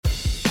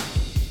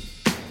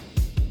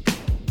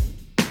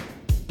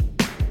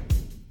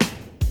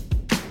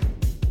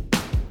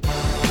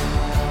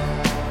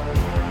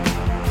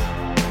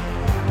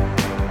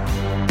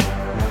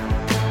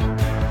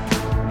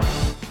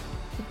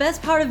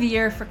best part of the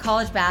year for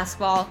college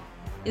basketball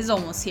is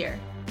almost here.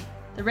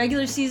 The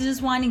regular season is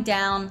winding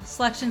down,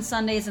 Selection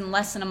Sunday is in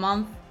less than a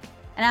month,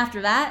 and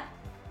after that,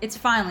 it's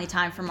finally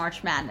time for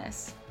March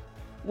Madness.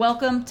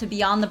 Welcome to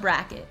Beyond the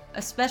Bracket,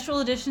 a special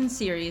edition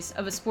series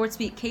of a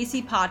SportsBeat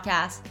KC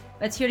podcast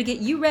that's here to get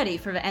you ready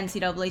for the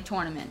NCAA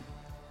tournament.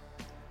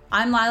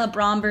 I'm Lila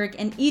Bromberg,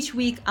 and each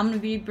week I'm going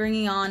to be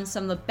bringing on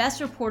some of the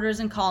best reporters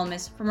and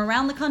columnists from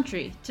around the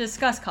country to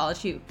discuss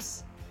college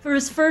hoops. For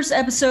this first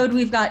episode,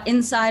 we've got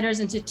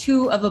insiders into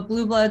two of the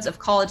blue bloods of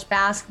college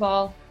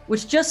basketball,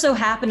 which just so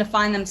happen to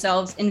find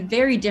themselves in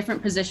very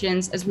different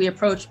positions as we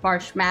approach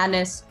March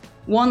Madness,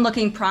 one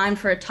looking primed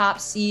for a top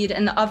seed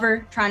and the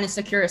other trying to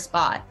secure a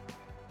spot.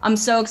 I'm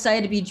so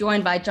excited to be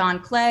joined by John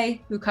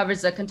Clay, who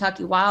covers the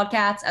Kentucky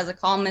Wildcats as a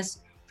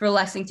columnist for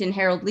Lexington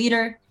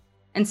Herald-Leader,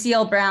 and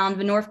C.L. Brown,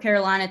 the North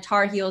Carolina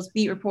Tar Heels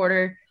beat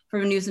reporter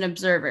for the News and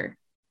Observer.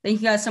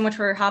 Thank you guys so much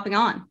for hopping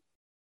on.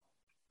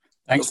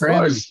 Thanks for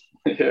having me.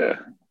 Yeah.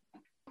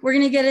 We're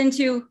going to get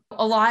into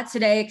a lot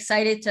today.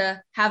 Excited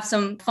to have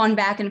some fun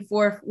back and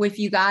forth with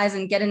you guys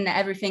and get into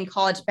everything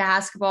college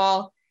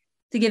basketball.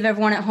 To give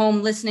everyone at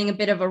home listening a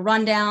bit of a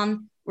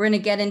rundown, we're going to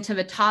get into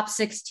the top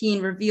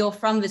 16 reveal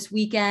from this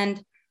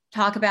weekend,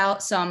 talk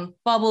about some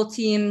bubble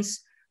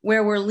teams,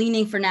 where we're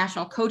leaning for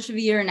National Coach of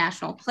the Year,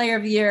 National Player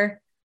of the Year.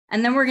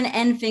 And then we're going to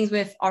end things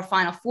with our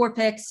Final Four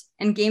picks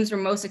and games we're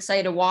most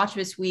excited to watch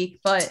this week.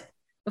 But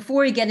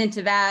before we get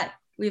into that,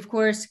 we, of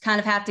course, kind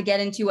of have to get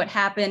into what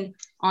happened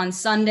on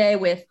Sunday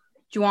with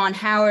Juwan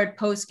Howard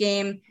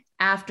post-game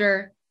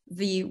after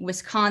the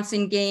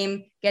Wisconsin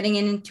game, getting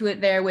into it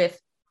there with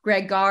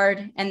Greg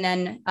Gard, and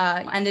then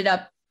ended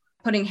up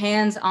putting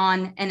hands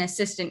on an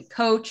assistant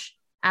coach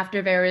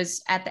after there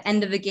was, at the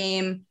end of the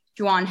game,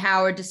 Juwan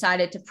Howard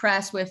decided to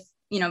press with,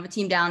 the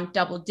team down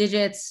double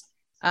digits.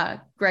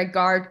 Greg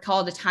Gard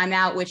called a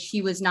timeout, which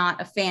he was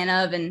not a fan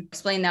of, and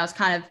explained that was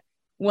kind of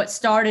what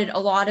started a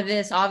lot of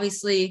this.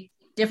 Obviously,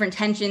 different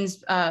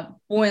tensions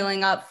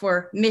boiling up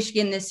for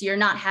Michigan this year,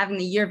 not having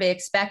the year they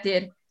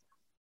expected.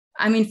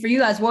 I mean, for you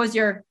guys, what was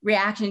your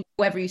reaction,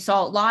 whether you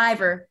saw it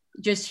live or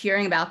just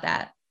hearing about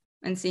that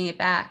and seeing it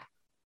back?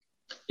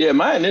 Yeah,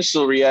 my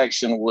initial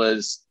reaction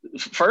was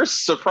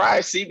first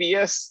surprise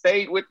CBS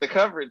stayed with the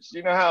coverage.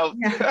 You know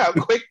how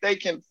quick they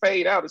can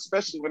fade out,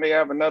 especially when they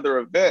have another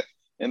event.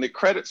 And the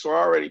credits were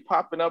already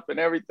popping up and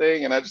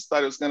everything. And I just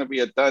thought it was going to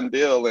be a done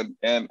deal.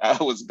 And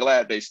I was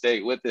glad they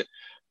stayed with it.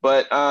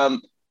 But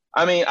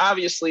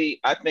obviously,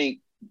 I think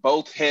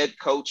both head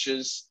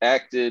coaches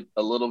acted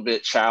a little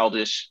bit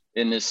childish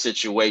in this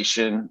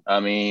situation. I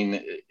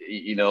mean,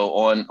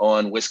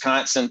 on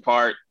Wisconsin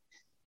part,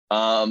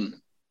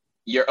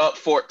 you're up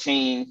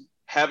 14,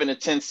 having a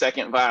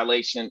 10-second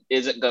violation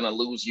isn't going to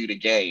lose you the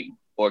game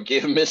or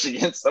give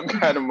Michigan some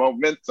kind of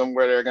momentum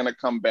where they're going to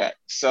come back.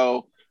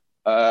 So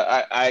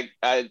I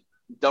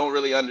don't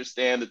really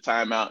understand the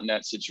timeout in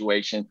that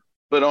situation.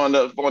 But on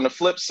the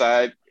flip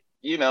side,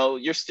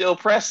 you're still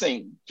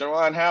pressing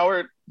Juwan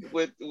Howard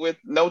with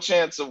no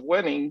chance of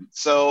winning.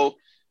 So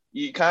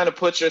you kind of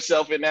put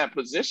yourself in that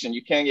position.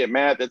 You can't get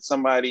mad that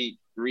somebody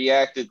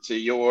reacted to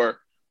your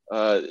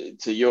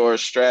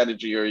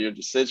strategy or your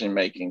decision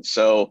making.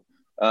 So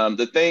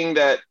the thing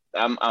that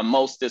I'm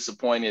most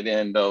disappointed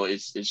in, though,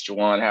 is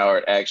Juwan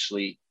Howard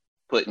actually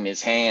putting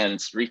his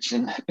hands,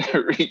 reaching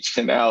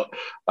out.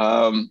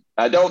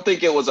 I don't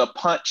think it was a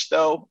punch,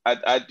 though.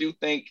 I do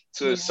think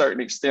to a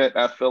certain extent,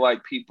 I feel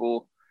like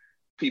people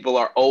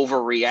are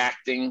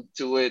overreacting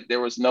to it.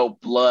 There was no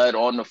blood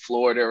on the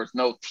floor. There was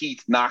no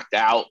teeth knocked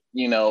out.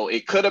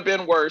 It could have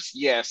been worse,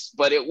 yes,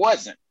 but it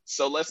wasn't.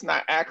 So let's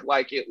not act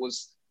like it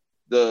was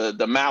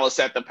the malice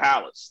at the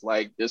palace.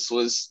 Like this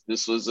was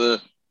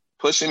a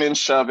pushing and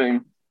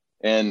shoving,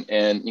 and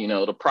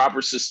the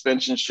proper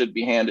suspension should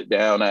be handed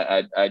down.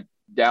 I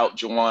doubt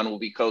Juwan will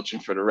be coaching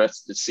for the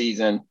rest of the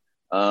season.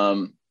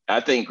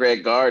 I think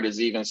Greg Gard is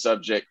even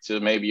subject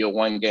to maybe a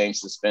 1-game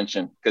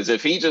suspension, because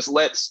if he just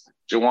lets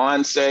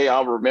Juwan say,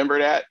 I'll remember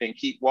that, and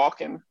keep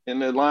walking in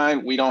the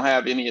line, we don't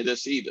have any of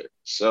this either.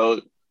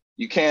 So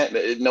you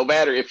can't, no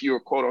matter if you were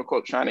quote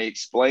unquote trying to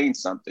explain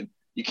something,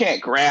 you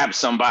can't grab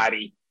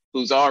somebody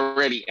who's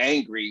already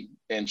angry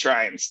and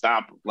try and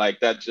stop him. Like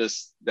that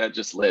just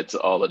led to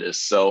all of this.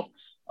 So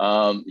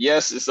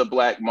yes, it's a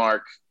black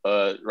mark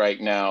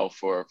right now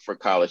for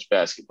college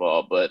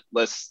basketball, but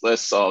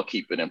let's all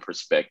keep it in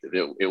perspective.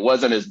 It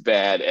wasn't as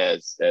bad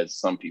as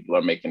some people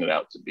are making it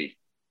out to be.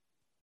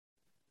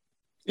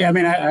 Yeah, I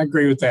mean, I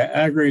agree with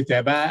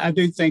that. But I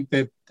do think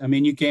that,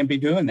 you can't be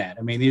doing that.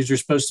 These are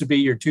supposed to be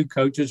your two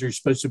coaches. You're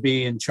supposed to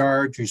be in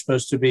charge. You're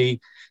supposed to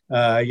be,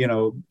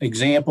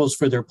 examples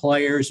for their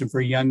players and for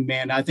young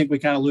men. I think we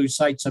kind of lose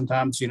sight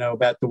sometimes,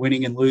 about the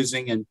winning and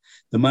losing and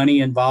the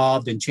money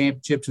involved and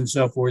championships and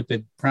so forth,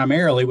 that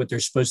primarily what they're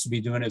supposed to be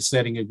doing is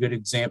setting a good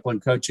example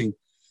and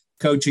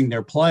coaching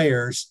their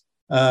players.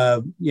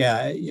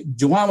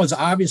 Juwan was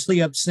obviously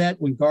upset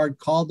when Gard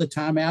called the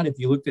timeout. If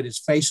you looked at his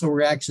facial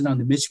reaction on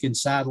the Michigan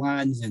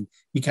sidelines, and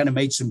he kind of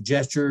made some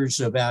gestures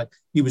about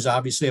he was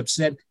obviously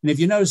upset. And if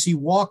you notice, he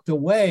walked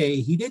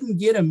away. He didn't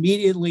get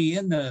immediately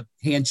in the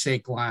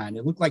handshake line.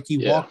 It looked like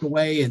he walked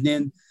away, and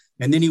then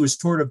he was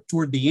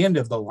toward the end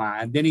of the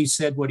line. Then he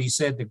said what he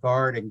said to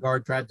Gard, and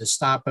Gard tried to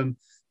stop him,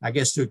 I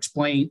guess, to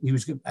explain.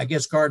 I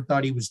guess Gard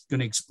thought he was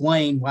going to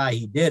explain why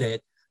he did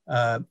it.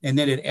 And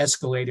then it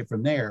escalated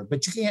from there.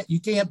 But you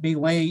can't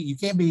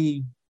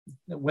be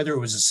whether it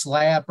was a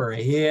slap or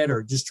a hit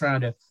or just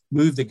trying to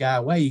move the guy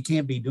away, you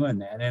can't be doing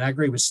that. And I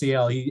agree with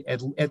CL. He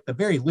at the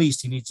very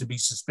least, he needs to be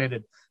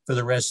suspended for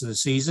the rest of the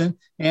season.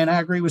 And I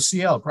agree with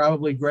CL.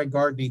 Probably Greg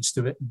Gard needs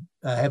to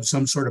have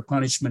some sort of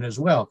punishment as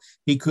well.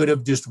 He could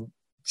have just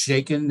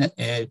shaken.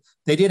 They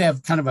did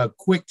have kind of a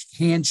quick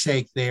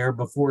handshake there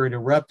before it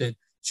erupted.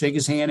 Shake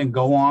his hand and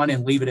go on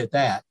and leave it at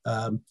that.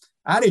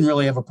 I didn't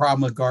really have a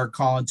problem with Gard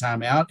calling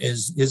timeout.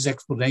 As his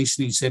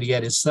explanation, he said he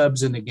had his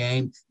subs in the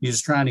game. He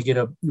was trying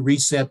to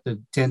reset the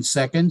 10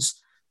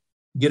 seconds,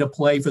 get a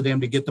play for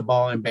them to get the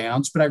ball in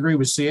bounds. But I agree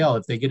with CL.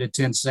 If they get a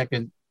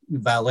 10-second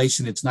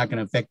violation, it's not going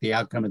to affect the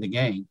outcome of the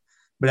game.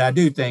 But I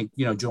do think,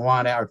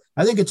 Juwan Howard,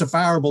 I think it's a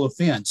fireable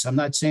offense. I'm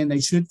not saying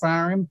they should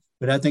fire him,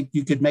 but I think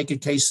you could make a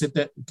case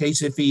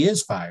if he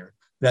is fired.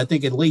 But I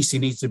think at least he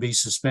needs to be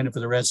suspended for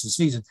the rest of the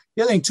season.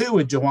 The other thing, too,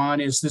 with Juwan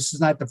is this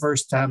is not the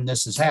first time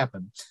this has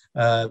happened.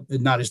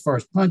 Not as far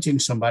as punching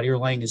somebody or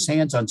laying his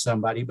hands on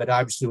somebody, but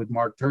obviously with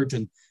Mark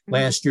Turgeon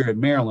last year at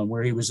Maryland,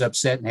 where he was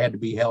upset and had to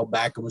be held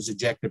back and was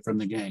ejected from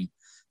the game.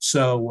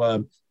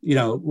 So,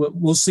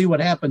 we'll see what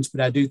happens.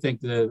 But I do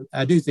think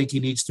he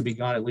needs to be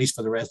gone at least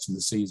for the rest of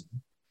the season.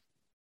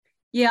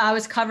 Yeah, I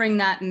was covering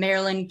that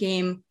Maryland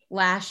game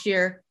last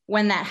year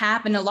when that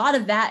happened. A lot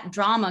of that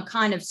drama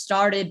kind of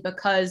started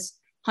because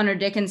Hunter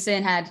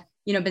Dickinson had,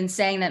 been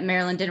saying that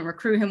Maryland didn't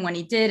recruit him when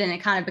he did, and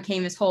it kind of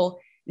became this whole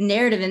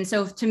narrative. And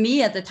so to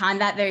me at the time,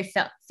 that very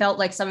felt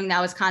like something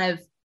that was kind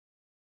of,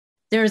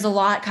 there was a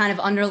lot kind of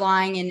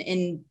underlying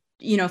in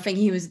thinking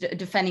he was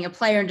defending a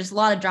player, and just a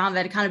lot of drama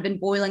that had kind of been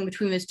boiling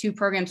between those two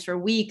programs for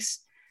weeks.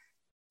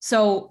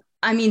 So,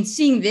 I mean,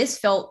 seeing this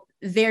felt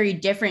very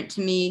different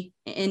to me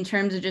in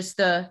terms of just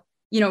the,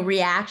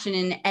 reaction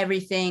and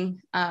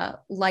everything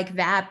like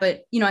that.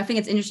 But, I think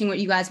it's interesting what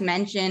you guys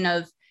mentioned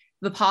of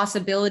the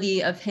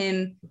possibility of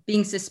him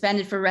being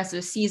suspended for the rest of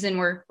the season.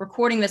 We're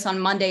recording this on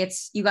Monday.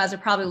 You guys are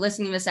probably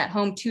listening to this at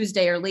home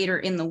Tuesday or later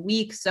in the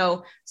week.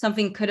 So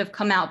something could have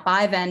come out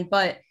by then.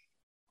 But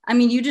I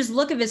mean, you just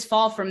look at his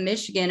fall from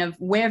Michigan, of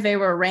where they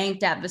were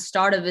ranked at the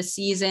start of the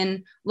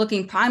season,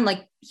 looking prime,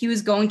 like he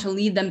was going to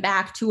lead them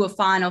back to a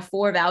Final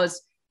Four. That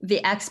was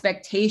the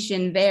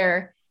expectation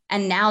there.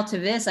 And now to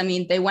this, I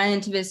mean, they went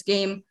into this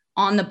game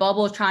on the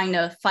bubble trying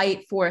to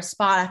fight for a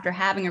spot after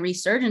having a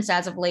resurgence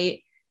as of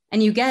late.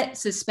 And you get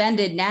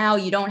suspended now,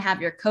 you don't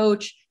have your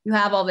coach, you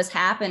have all this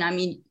happen. I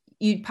mean,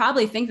 you'd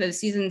probably think that the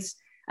season's,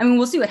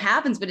 we'll see what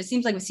happens, but it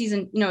seems like the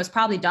season, is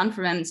probably done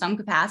for them in some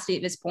capacity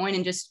at this point.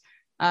 And just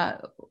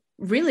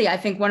really, I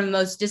think one of the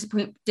most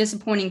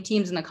disappointing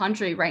teams in the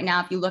country right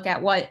now, if you look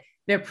at what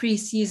their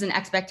preseason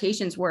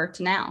expectations were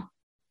to now.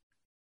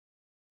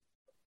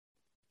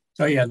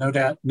 So, yeah, no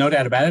doubt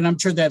about it. And I'm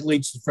sure that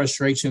leads to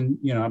frustration.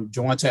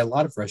 Juwan's had a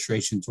lot of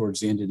frustration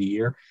towards the end of the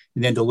year.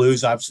 And then to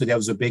lose, obviously, that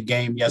was a big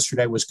game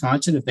yesterday,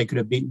 Wisconsin. If they could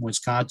have beaten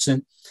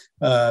Wisconsin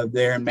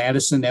there in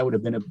Madison, that would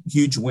have been a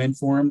huge win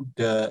for them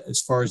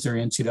as far as their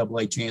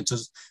NCAA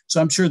chances. So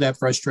I'm sure that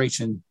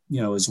frustration,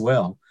 as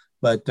well.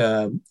 But,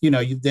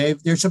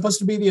 they're supposed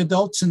to be the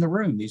adults in the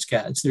room, these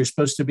guys. They're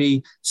supposed to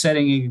be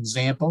setting an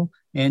example.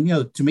 And,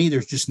 to me,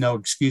 there's just no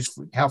excuse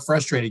for how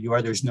frustrated you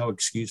are. There's no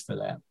excuse for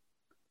that.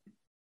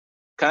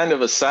 Kind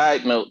of a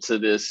side note to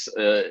this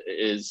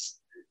is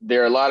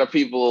there are a lot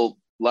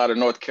of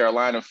North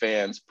Carolina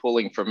fans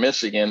pulling for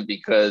Michigan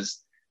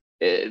because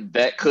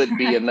that could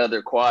be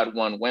another quad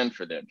one win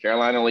for them.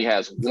 Carolina only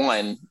has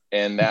one,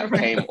 and that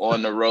came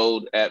on the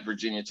road at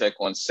Virginia Tech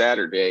on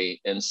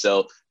Saturday. And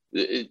so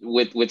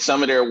with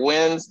some of their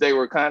wins, they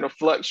were kind of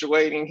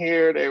fluctuating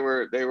here. They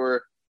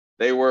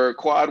were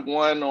quad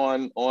one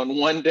on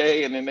one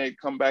day, and then they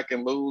come back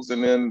and lose.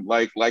 And then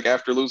like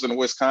after losing to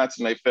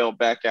Wisconsin, they fell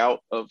back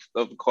out of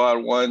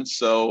quad one.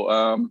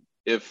 So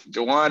if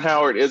Juwan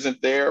Howard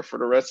isn't there for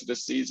the rest of the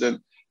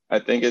season, I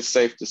think it's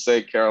safe to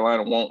say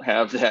Carolina won't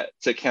have that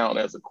to count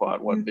as a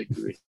quad one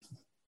victory.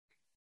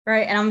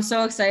 Right. And I'm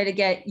so excited to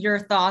get your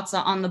thoughts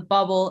on the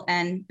bubble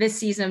and this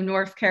season of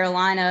North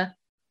Carolina.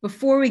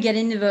 Before we get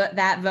into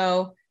that,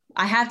 though,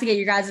 I have to get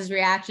your guys'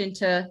 reaction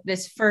to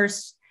this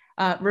first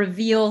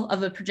reveal of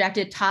the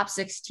projected top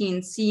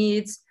 16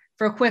 seeds.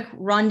 For a quick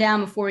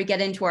rundown before we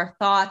get into our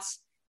thoughts,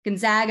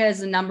 Gonzaga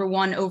is the number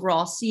 1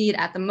 overall seed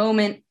at the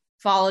moment,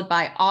 followed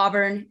by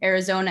Auburn,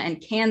 Arizona,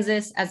 and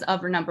Kansas as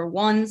other number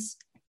 1s.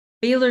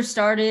 Baylor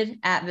started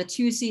at the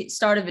 2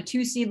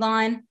 seed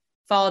line,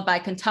 followed by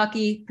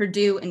Kentucky,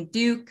 Purdue, and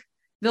Duke.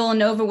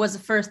 Villanova was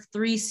the first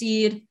 3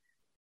 seed,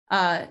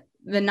 the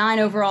 9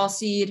 overall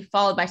seed,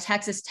 followed by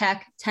Texas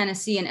Tech,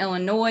 Tennessee, and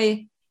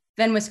Illinois.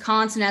 Then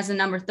Wisconsin has the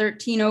number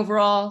 13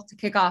 overall to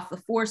kick off the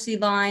 4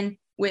 seed line,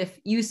 with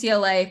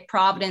UCLA,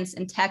 Providence,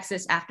 and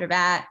Texas after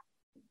that.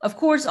 Of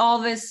course, all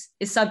of this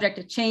is subject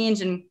to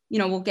change, and,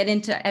 we'll get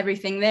into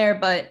everything there,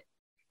 but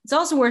it's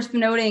also worth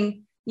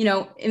noting,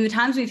 in the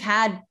times we've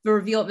had the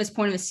reveal at this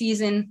point of the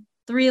season,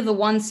 3 of the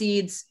 1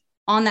 seeds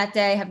on that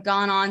day have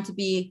gone on to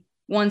be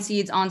 1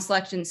 seeds on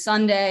Selection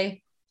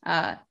Sunday.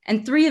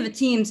 And 3 of the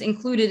teams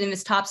included in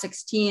this top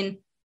 16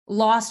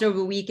 lost over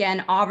the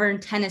weekend: Auburn,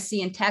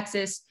 Tennessee, and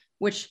Texas,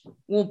 which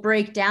we'll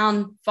break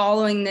down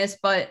following this.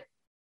 But,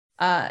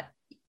 and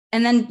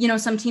then,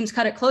 some teams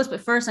cut it close.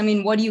 But first,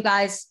 what do you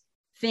guys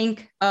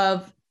think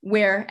of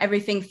where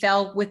everything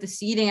fell with the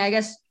seeding? I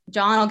guess,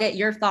 John, I'll get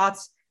your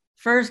thoughts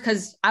first,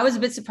 because I was a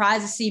bit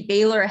surprised to see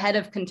Baylor ahead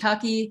of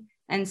Kentucky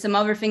and some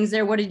other things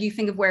there. What did you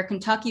think of where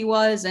Kentucky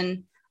was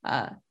and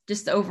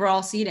just the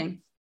overall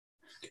seeding?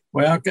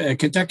 Well,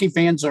 Kentucky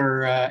fans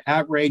are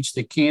outraged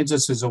that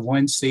Kansas is a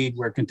 1 seed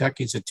where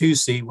Kentucky's a 2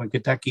 seed, when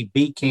Kentucky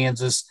beat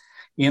Kansas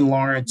in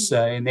Lawrence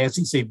in the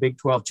SEC Big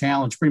 12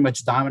 Challenge, pretty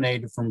much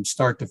dominated from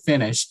start to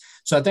finish.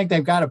 So I think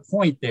they've got a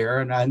point there.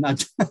 And I'm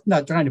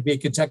not trying to be a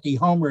Kentucky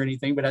homer or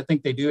anything, but I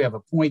think they do have a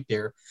point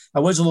there.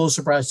 I was a little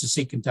surprised to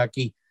see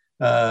Kentucky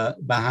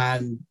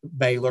behind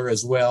Baylor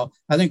as well.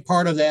 I think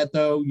part of that,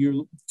 though,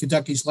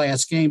 Kentucky's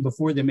last game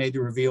before they made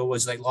the reveal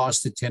was they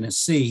lost to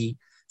Tennessee.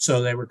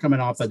 So they were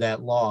coming off of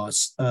that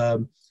loss.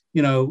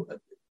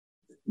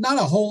 Not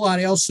a whole lot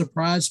else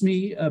surprised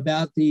me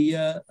about the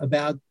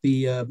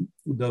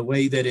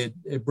way that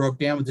it broke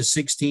down with the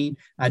 16.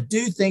 I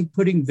do think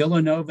putting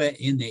Villanova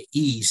in the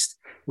East,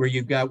 where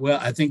you've got,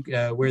 I think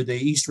where the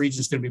East region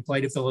is going to be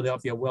played at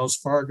Philadelphia, Wells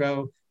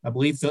Fargo. I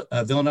believe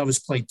Villanova's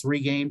played 3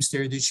 games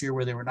there this year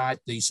where they were not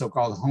the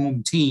so-called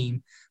home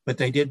team, but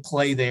they did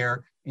play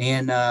there,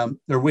 and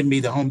there wouldn't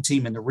be the home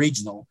team in the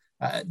regional.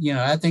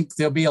 I think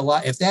there'll be a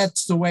lot. If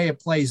that's the way it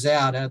plays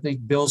out, I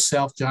think Bill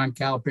Self, John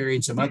Calipari,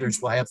 and some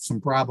others will have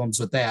some problems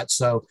with that.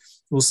 So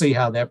we'll see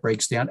how that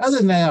breaks down. Other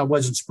than that, I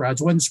wasn't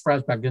surprised. I wasn't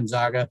surprised by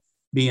Gonzaga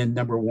being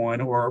number 1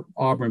 or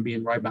Auburn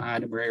being right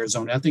behind them, or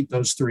Arizona. I think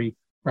those 3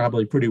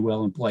 probably pretty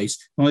well in place.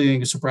 The only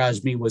thing that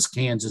surprised me was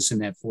Kansas in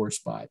that 4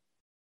 spot.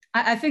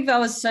 I think that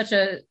was such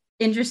a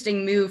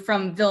interesting move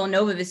from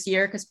Villanova this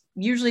year, because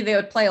usually they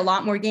would play a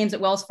lot more games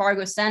at Wells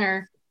Fargo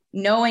Center,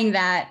 knowing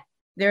that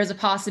there's a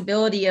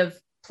possibility of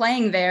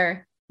playing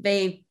there.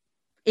 They,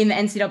 in the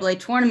NCAA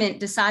tournament,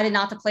 decided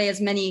not to play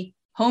as many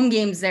home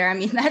games there.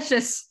 That's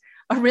just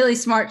a really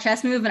smart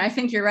chess move. And I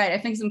think you're right. I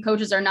think some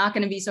coaches are not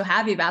going to be so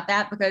happy about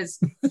that, because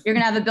you're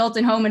going to have a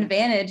built-in home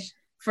advantage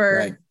for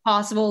right.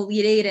 Possible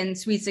Elite 8 and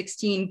Sweet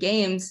 16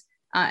 games.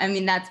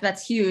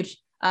 That's huge.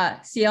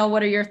 CL,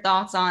 what are your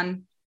thoughts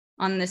on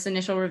this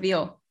initial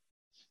reveal?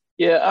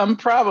 Yeah, I'm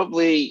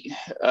probably,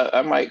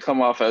 I might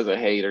come off as a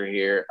hater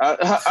here.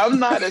 I'm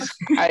not as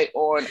high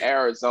on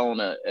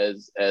Arizona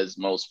as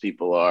most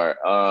people are,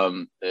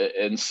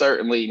 and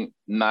certainly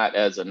not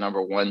as a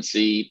number 1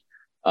 seed.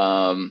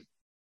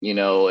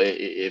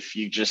 If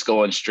you just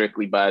going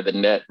strictly by the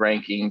net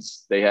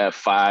rankings, they have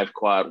 5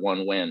 quad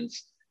 1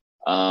 wins.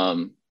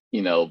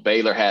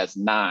 Baylor has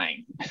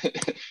 9.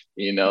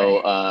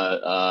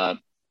 Right.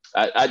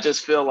 I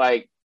just feel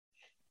like,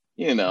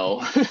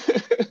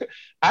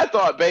 I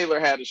thought Baylor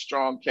had a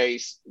strong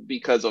case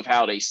because of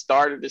how they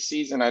started the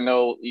season. I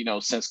know,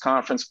 since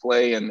conference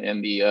play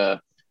and the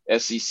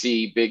SEC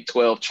Big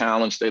 12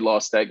 Challenge, they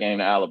lost that game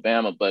to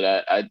Alabama.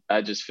 But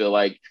I just feel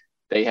like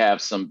they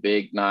have some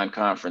big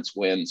non-conference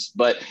wins.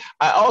 But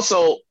I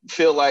also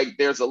feel like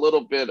there's a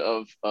little bit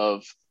of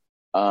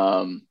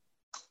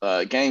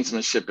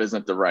gamesmanship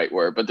isn't the right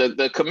word, but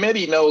the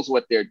committee knows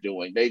what they're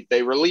doing.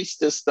 They release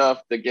this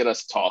stuff to get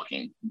us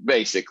talking,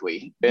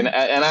 basically. And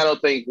I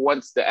don't think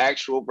once the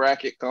actual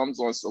bracket comes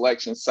on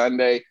Selection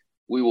Sunday,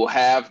 we will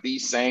have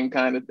these same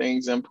kind of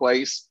things in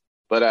place.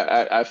 But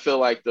I feel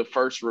like the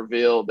first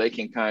reveal, they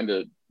can kind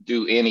of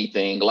do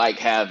anything, like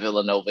have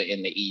Villanova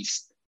in the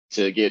East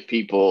to get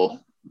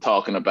people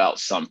talking about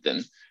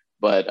something.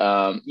 But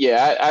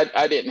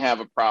I didn't have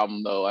a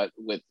problem though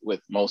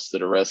with most of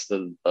the rest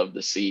of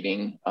the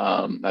seeding.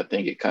 I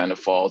think it kind of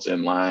falls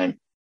in line.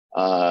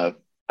 I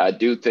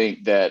do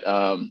think that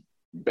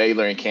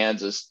Baylor and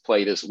Kansas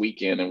play this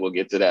weekend, and we'll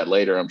get to that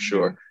later, I'm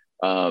sure,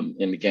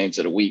 in the games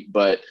of the week.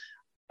 But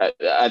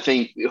I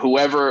think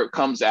whoever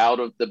comes out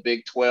of the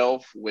Big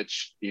 12,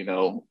 which,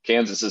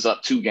 Kansas is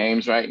up 2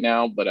 games right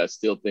now, but I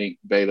still think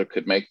Baylor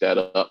could make that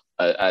up.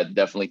 I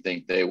definitely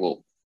think they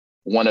will.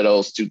 One of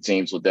those 2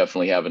 teams will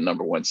definitely have a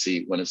number 1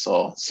 seed when it's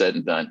all said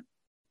and done.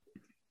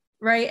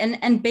 Right.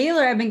 And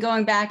Baylor, I've been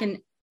going back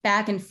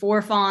and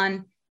forth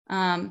on,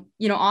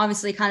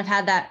 obviously kind of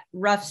had that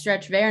rough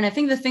stretch there. And I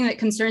think the thing that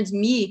concerns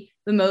me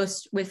the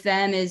most with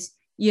them is,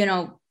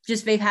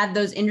 just they've had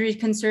those injury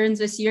concerns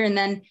this year. And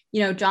then,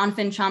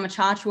 Jonathan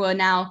Tchamwa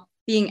now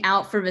being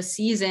out for the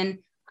season.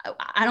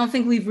 I don't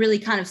think we've really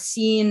kind of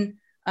seen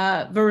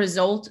the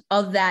result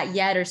of that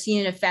yet, or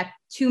seen it affect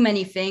too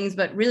many things,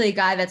 but really a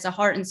guy that's a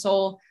heart and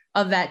soul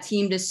of that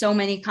team, does so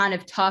many kind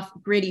of tough,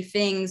 gritty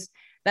things.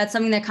 That's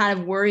something that kind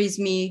of worries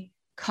me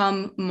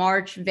come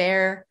March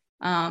there.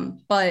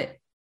 But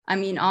I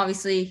mean,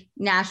 obviously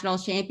national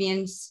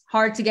champions,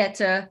 hard to get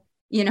to,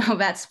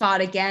 that spot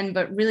again,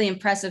 but really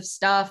impressive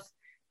stuff.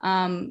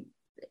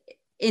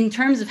 In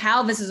terms of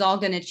how this is all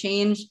going to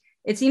change,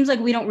 it seems like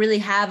we don't really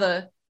have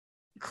a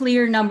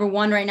clear number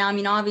one right now. I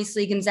mean,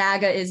 obviously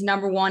Gonzaga is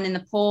number one in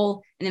the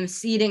poll and in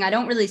seeding. I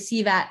don't really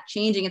see that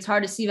changing. It's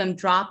hard to see them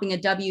dropping a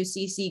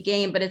WCC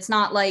game, but it's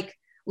not like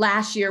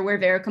last year where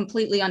they're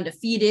completely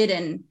undefeated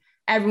and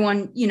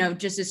everyone,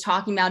 just is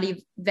talking about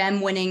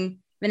them winning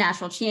the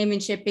national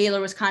championship.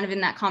 Baylor was kind of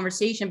in that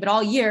conversation, but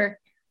all year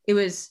it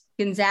was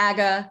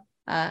Gonzaga.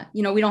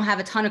 We don't have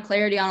a ton of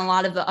clarity on a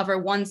lot of the other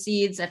one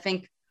seeds. I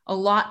think a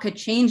lot could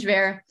change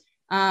there.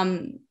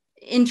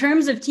 In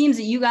terms of teams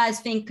that you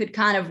guys think could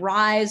kind of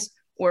rise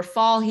or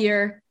fall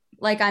here,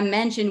 like I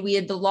mentioned, we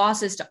had the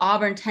losses to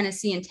Auburn,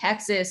 Tennessee, and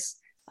Texas.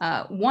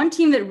 One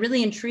team that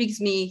really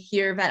intrigues me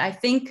here that I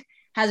think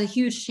has a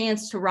huge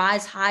chance to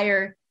rise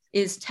higher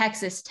is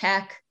Texas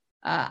Tech.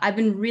 I've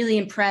been really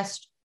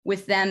impressed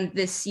with them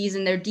this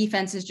season. Their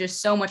defense is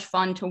just so much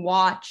fun to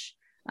watch.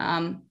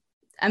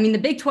 The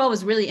Big 12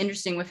 is really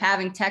interesting with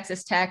having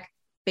Texas Tech,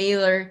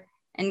 Baylor,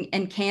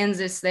 and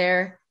Kansas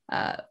there.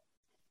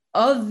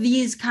 Of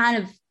these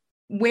kind of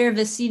where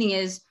the seeding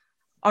is,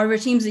 are there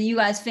teams that you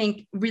guys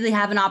think really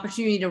have an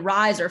opportunity to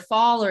rise or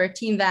fall, or a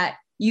team that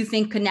you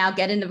think could now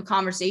get into the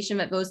conversation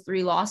that those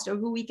three lost over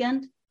the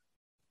weekend?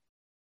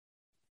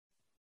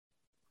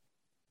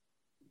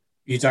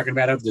 You talking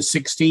about of the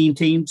 16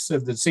 teams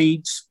of the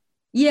seeds?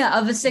 Yeah,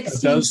 of the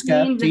 16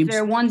 teams, if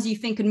there are ones you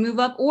think could move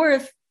up, or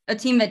if a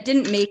team that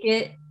didn't make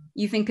it,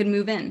 you think could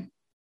move in?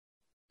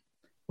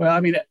 Well, I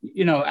mean,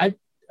 I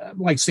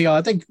like Seal.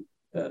 I think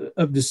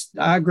of this,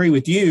 I agree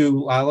with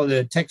you.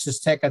 The Texas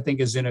Tech, I think,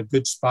 is in a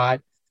good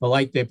spot. I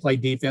like they play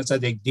defense. I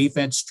think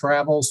defense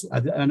travels.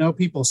 I know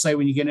people say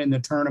when you get in the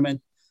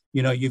tournament,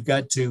 you've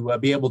got to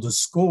be able to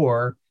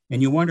score,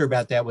 and you wonder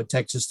about that with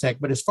Texas Tech.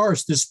 But as far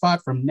as this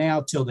spot from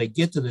now till they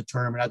get to the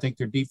tournament, I think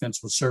their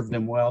defense will serve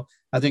them well.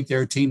 I think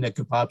they're a team that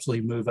could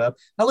possibly move up.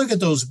 I look at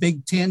those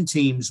Big Ten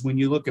teams when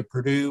you look at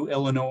Purdue,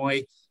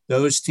 Illinois,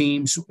 those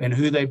teams and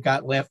who they've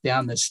got left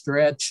down the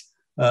stretch.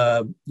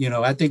 I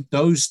think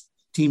those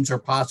teams are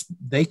possible.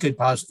 They could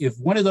possibly, if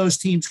one of those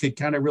teams could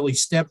kind of really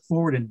step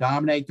forward and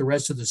dominate the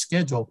rest of the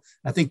schedule,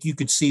 I think you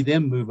could see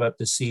them move up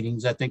the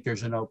seedings. I think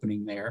there's an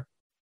opening there.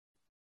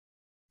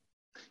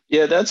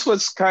 Yeah, that's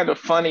what's kind of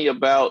funny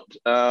about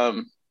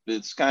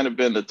it's kind of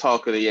been the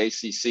talk of the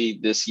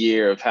ACC this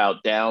year of how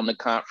down the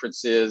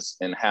conference is,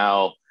 and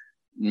how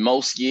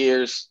most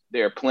years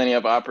there are plenty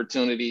of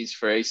opportunities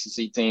for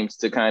ACC teams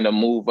to kind of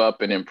move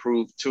up and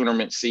improve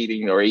tournament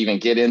seeding or even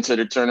get into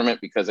the tournament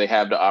because they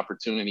have the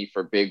opportunity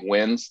for big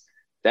wins.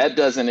 That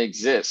doesn't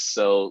exist.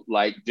 So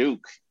like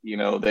Duke,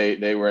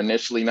 they were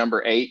initially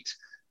number 8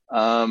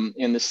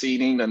 in the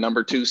seeding, the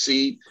number 2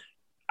 seed.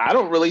 I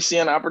don't really see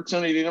an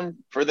opportunity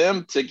for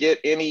them to get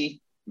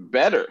any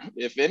better.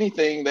 If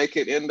anything, they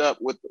could end up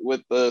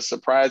with a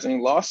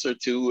surprising loss or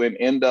two and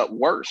end up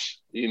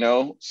worse,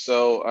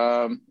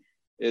 So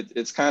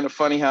it's kind of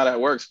funny how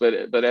that works.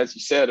 But as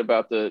you said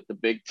about the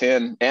Big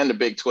Ten and the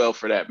Big 12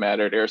 for that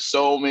matter, there are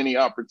so many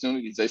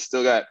opportunities. They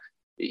still got,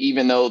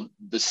 even though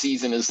the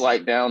season is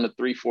like down to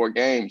 3-4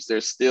 games,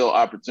 there's still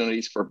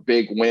opportunities for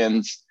big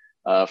wins,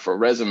 for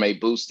resume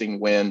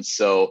boosting wins.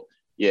 So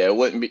yeah, it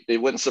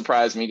wouldn't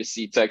surprise me to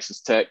see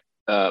Texas Tech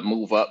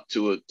move up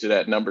to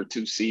that number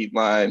 2 seed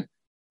line.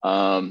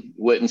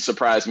 Wouldn't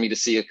surprise me to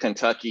see a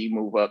Kentucky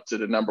move up to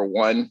the number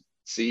 1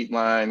 seed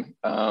line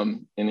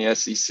in the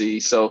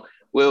SEC. So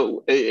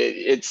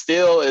it's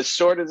still, as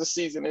short as the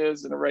season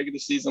is and the regular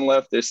season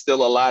left, there's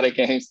still a lot of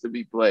games to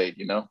be played,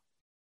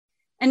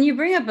 And you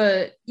bring up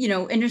a,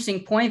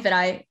 interesting point that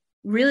I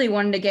really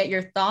wanted to get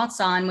your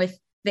thoughts on with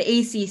the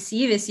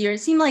ACC this year. It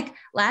seemed like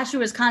last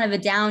year was kind of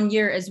a down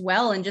year as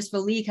well, and just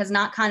the league has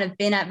not kind of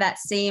been at that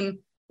same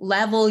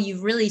level.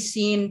 You've really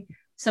seen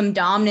some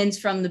dominance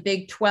from the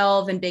Big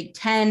 12 and Big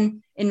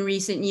 10 in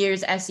recent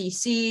years.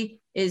 SEC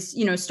is,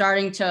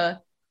 starting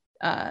to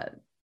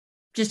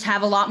just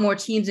have a lot more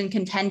teams in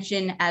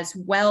contention as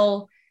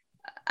well.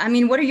 I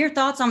mean, what are your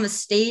thoughts on the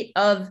state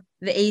of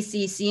the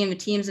ACC and the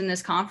teams in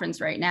this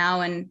conference right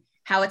now and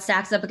how it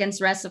stacks up against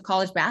the rest of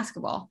college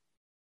basketball?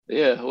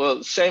 Yeah,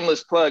 well,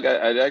 shameless plug.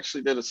 I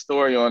actually did a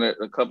story on it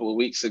a couple of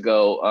weeks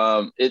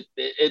ago.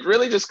 It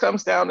really just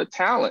comes down to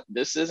talent.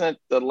 This isn't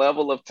the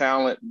level of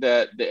talent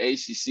that the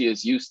ACC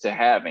is used to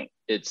having.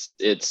 It's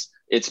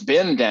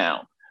been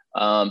down.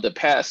 The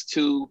past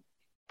 2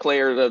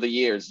 players of the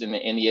years in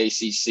the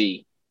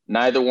ACC,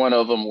 neither one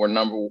of them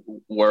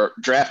were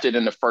drafted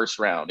in the first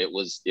round. It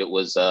was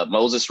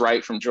Moses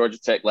Wright from Georgia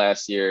Tech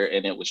last year,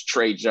 and it was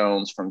Trey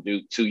Jones from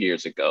Duke 2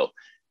 years ago.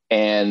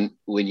 And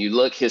when you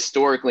look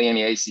historically in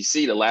the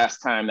ACC, the last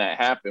time that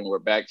happened were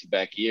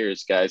back-to-back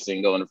years, guys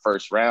didn't go in the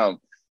first round.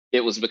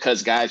 It was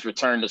because guys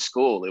returned to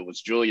school. It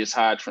was Julius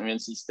Hodge from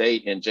NC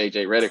State and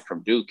J.J. Redick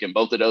from Duke. And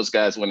both of those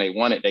guys, when they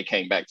won it, they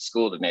came back to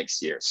school the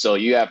next year. So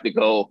you have to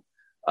go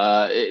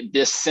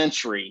this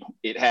century,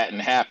 it hadn't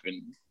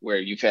happened where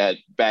you've had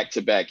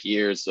back-to-back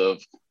years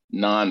of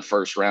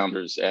non-first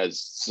rounders as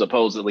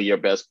supposedly your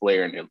best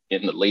player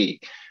in the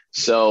league.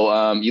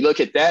 So you look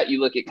at that, you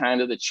look at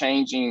kind of the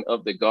changing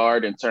of the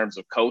guard in terms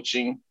of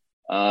coaching.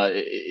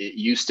 It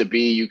used to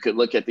be, you could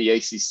look at the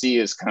ACC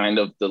as kind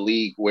of the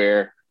league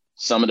where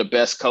some of the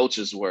best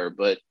coaches were,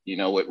 but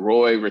with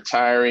Roy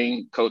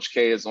retiring, Coach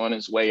K is on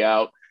his way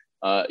out.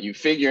 You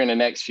figure in the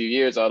next few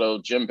years,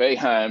 although Jim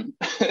Boeheim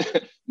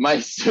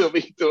might still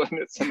be doing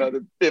this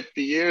another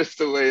 50 years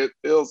the way it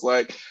feels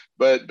like,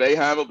 but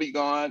Boeheim will be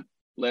gone.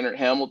 Leonard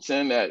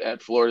Hamilton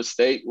at Florida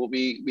State will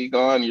be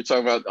gone. You're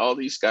talking about all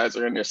these guys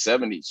are in their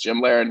 70s.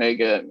 Jim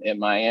Larrañaga in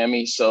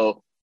Miami.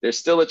 So there's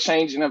still a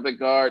changing of the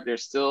guard.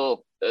 There's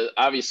still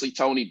obviously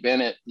Tony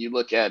Bennett you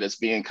look at as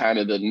being kind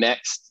of the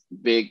next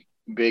big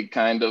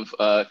kind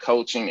of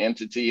coaching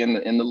entity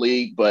in the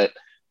league. But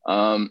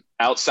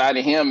outside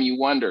of him, you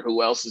wonder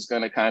who else is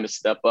going to kind of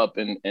step up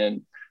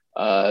and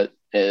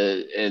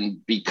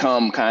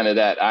become kind of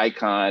that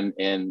icon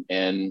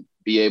and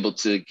be able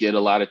to get a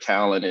lot of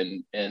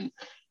talent and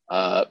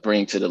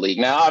bring to the league.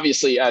 Now,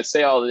 obviously, I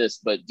say all of this,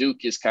 but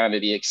Duke is kind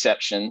of the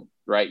exception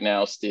right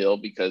now still,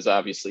 because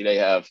obviously they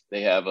have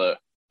a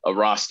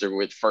roster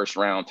with first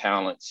round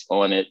talents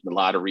on it, the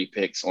lottery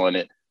picks on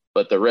it,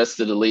 but the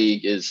rest of the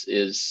league is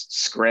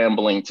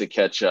scrambling to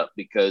catch up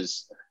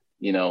because,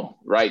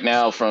 right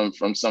now from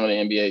some of the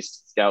NBA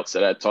scouts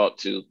that I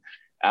talked to,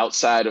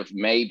 outside of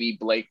maybe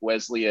Blake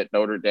Wesley at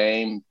Notre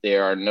Dame,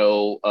 there are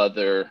no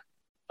other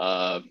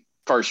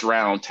first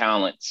round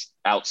talents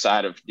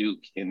outside of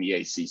Duke in the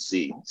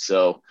ACC.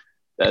 So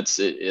that's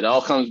it. It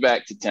all comes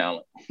back to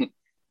talent.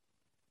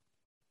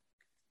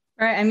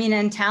 Right. I mean,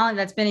 and talent,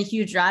 that's been a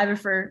huge driver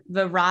for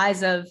the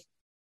rise of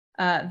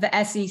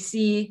the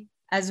SEC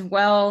as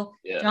well.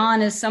 Yeah.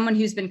 John, as someone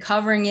who's been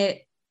covering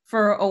it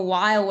for a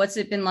while, what's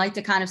it been like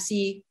to kind of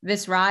see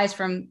this rise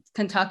from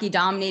Kentucky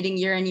dominating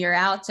year in, year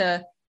out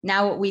to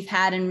now what we've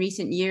had in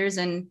recent years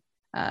and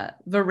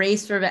the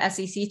race for the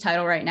SEC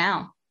title right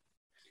now?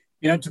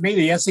 To me,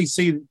 the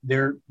SEC,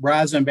 their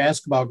rise in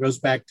basketball goes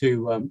back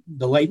to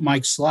the late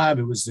Mike Slive,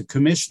 who was the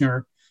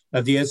commissioner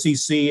of the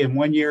SEC. And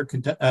one year,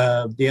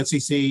 the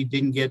SEC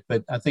didn't get,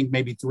 but I think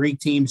maybe 3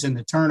 teams in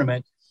the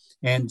tournament.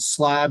 And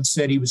Slive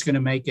said he was going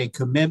to make a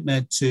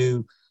commitment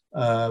to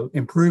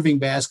improving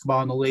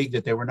basketball in the league,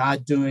 that they were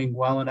not doing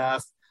well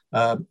enough.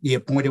 He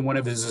appointed one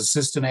of his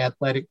assistant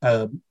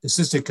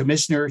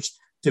commissioners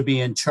to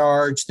be in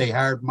charge. They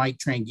hired Mike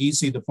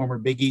Tranghese, the former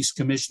Big East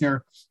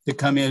commissioner, to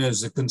come in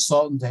as a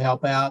consultant to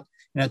help out.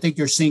 And I think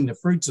you're seeing the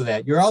fruits of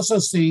that. You're also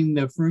seeing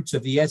the fruits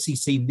of the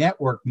SEC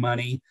network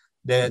money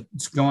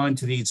that's gone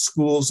to these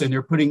schools, and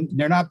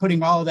they're not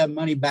putting all of that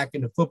money back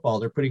into football.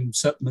 They're putting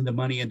some of the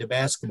money into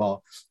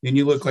basketball. And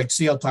you look like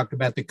CL talked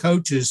about the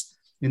coaches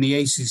in the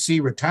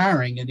ACC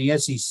retiring. In the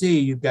SEC,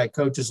 you've got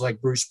coaches like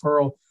Bruce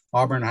Pearl,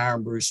 Auburn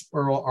hiring Bruce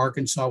Pearl,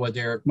 Arkansas with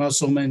Eric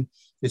Musselman.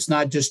 It's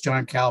not just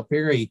John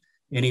Calipari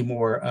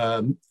anymore.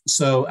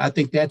 So I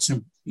think that's,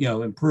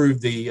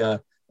 improved the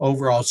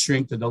overall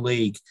strength of the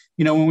league.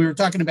 When we were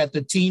talking about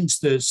the teams,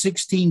 the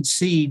 16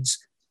 seeds,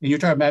 and you're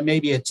talking about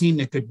maybe a team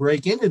that could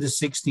break into the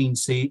 16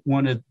 seed,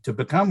 wanted to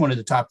become one of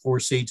the top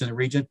 4 seeds in the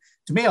region.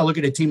 To me, I look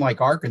at a team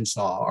like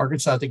Arkansas.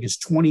 Arkansas, I think, is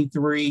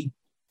 23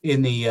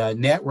 in the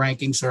net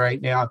rankings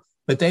right now.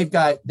 But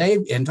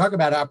and talk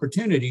about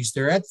opportunities.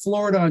 They're at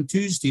Florida on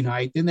Tuesday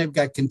night. Then they've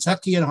got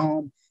Kentucky at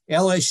home,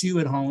 LSU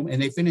at home,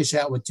 and they finish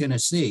out with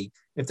Tennessee.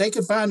 If they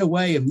could find a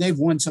way, and they've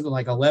won something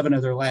like 11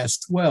 of their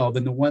last 12,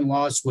 and the one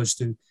loss was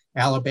to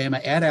Alabama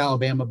at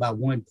Alabama by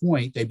 1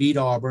 point. They beat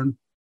Auburn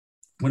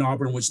when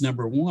Auburn was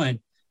number 1.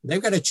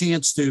 They've got a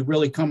chance to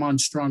really come on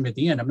strong at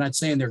the end. I'm not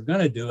saying they're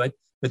going to do it,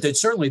 but that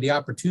certainly the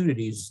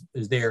opportunity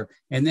is there.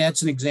 And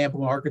that's an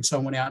example. Arkansas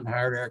went out and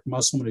hired Eric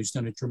Musselman, who's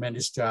done a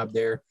tremendous job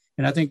there.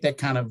 And I think that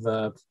kind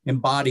of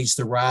embodies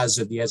the rise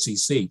of the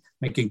SEC,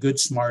 making good,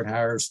 smart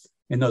hires,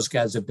 and those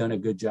guys have done a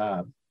good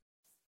job.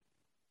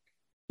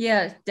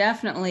 Yeah,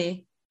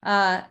 definitely.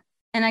 And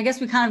I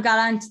guess we kind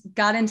of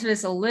got into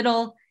this a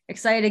little.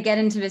 Excited to get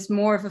into this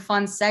more of a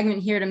fun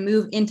segment here to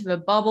move into the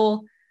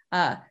bubble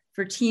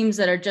for teams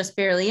that are just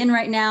barely in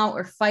right now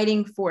or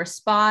fighting for a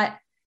spot.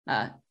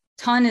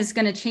 Ton is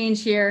going to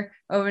change here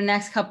over the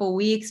next couple of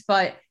weeks,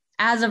 but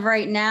as of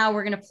right now,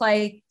 we're going to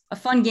play a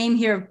fun game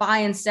here of buy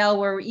and sell,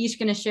 where we're each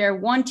going to share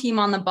one team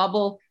on the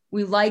bubble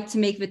we like to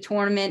make the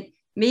tournament,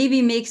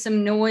 maybe make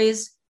some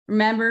noise.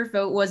 Remember,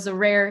 though it was a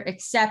rare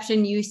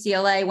exception,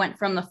 UCLA went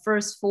from the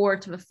first 4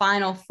 to the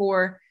final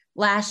 4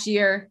 last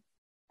year.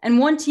 And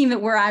one team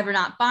that we're either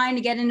not buying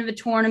to get into the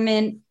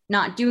tournament,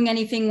 not doing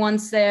anything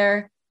once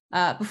there.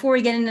 Before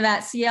we get into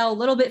that, CL, a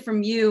little bit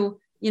from you.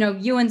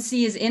 UNC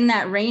is in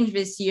that range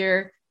this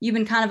year. You've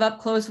been kind of up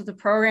close with the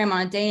program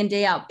on a day in,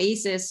 day out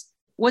basis.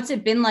 What's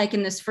it been like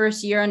in this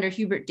first year under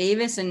Hubert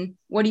Davis, and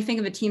what do you think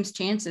of the team's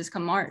chances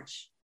come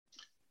March?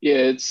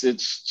 Yeah,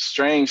 it's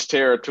strange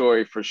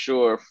territory for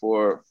sure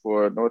for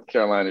North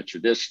Carolina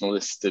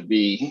traditionalists to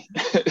be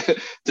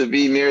to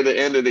be near the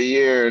end of the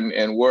year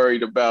and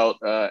worried about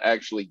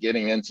actually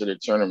getting into the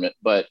tournament.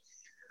 But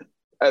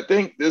I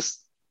think this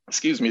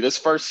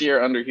first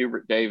year under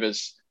Hubert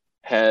Davis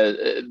has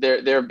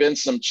there have been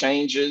some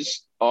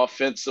changes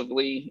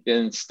offensively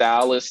and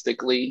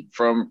stylistically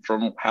from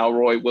how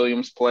Roy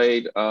Williams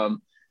played.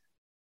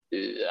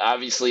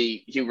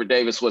 Obviously Hubert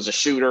Davis was a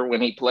shooter when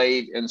he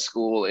played in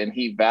school, and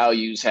he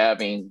values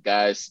having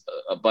guys,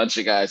 a bunch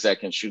of guys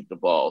that can shoot the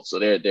ball. So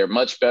they're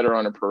much better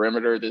on the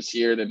perimeter this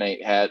year than they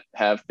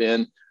have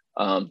been.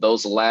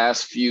 Those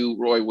last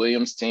few Roy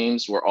Williams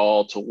teams were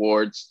all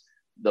towards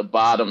the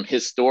bottom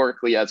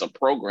historically as a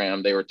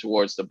program. They were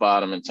towards the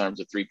bottom in terms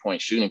of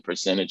 3-point shooting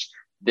percentage.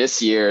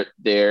 This year,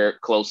 they're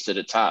close to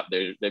the top.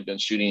 They're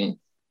shooting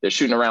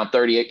around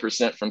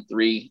 38% from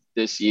three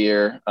this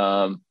year.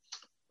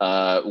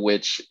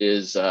 Which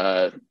is,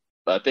 I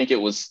think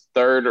it was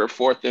third or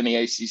fourth in the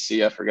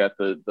ACC. I forgot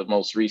the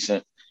most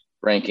recent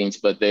rankings,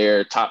 but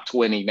they're top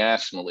 20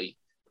 nationally.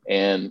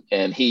 And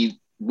he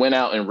went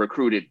out and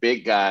recruited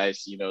big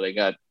guys. You know, they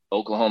got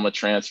Oklahoma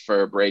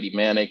transfer Brady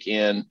Manick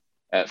in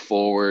at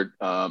forward.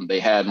 They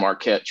had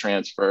Marquette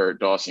transfer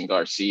Dawson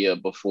Garcia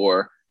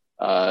before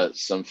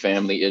some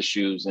family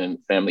issues and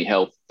family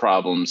health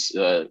problems.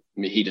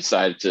 He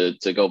decided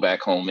to go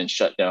back home and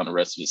shut down the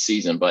rest of the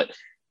season. But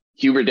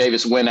Hubert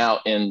Davis went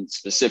out and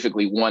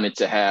specifically wanted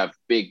to have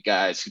big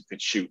guys who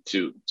could shoot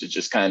too, to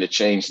just kind of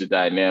change the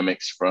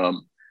dynamics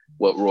from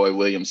what Roy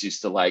Williams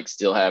used to like,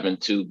 still having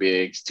two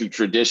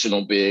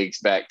traditional bigs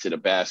back to the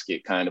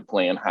basket, kind of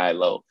playing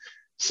high-low.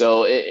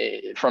 So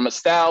from a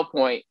style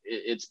point,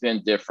 it's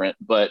been different,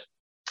 but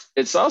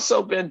it's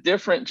also been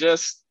different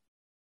just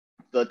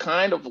the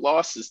kind of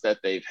losses that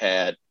they've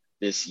had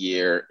this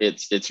year.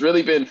 It's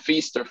really been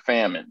feast or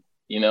famine.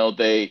 You know,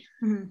 they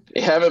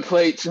haven't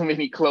played too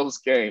many close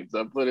games.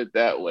 I'll put it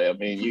that way. I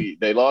mean,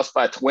 they lost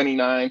by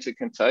 29 to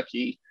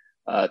Kentucky,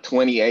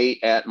 28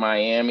 at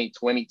Miami,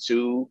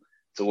 22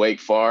 to Wake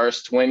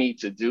Forest, 20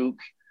 to Duke.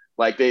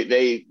 Like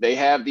they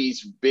have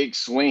these big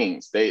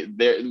swings. They're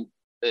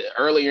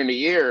earlier in the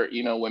year,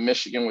 you know, when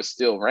Michigan was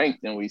still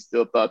ranked and we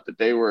still thought that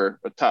they were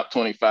a top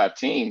 25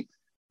 team,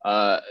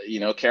 you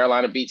know,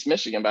 Carolina beats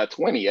Michigan by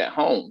 20 at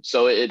home.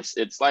 So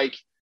it's like,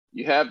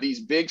 you have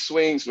these big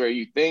swings where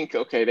you think,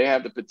 okay, they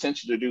have the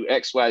potential to do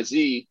X, Y,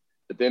 Z,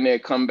 but then they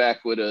come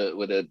back with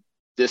a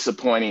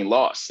disappointing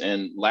loss.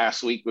 And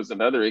last week was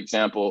another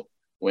example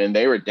when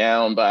they were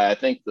down by, I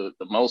think the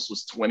most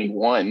was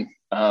 21,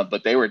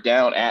 but they were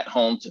down at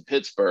home to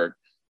Pittsburgh,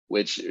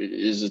 which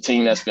is a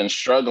team that's been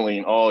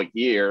struggling all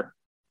year.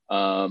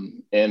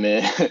 And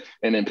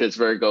then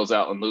Pittsburgh goes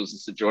out and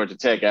loses to Georgia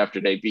Tech after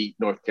they beat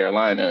North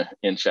Carolina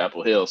in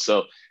Chapel Hill.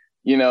 So,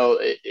 you know,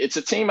 it's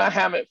a team I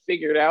haven't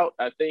figured out,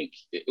 I think,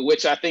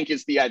 which I think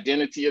is the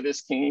identity of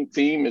this team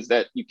is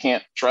that you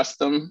can't trust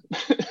them.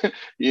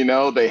 You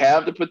know, they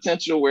have the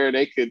potential where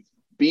they could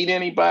beat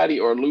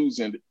anybody or lose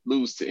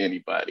to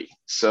anybody.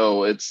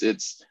 So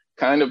it's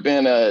kind of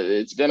been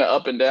an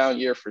up and down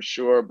year for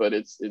sure, but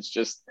it's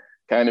just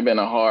kind of been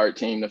a hard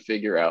team to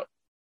figure out.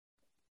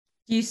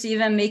 Do you see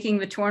them making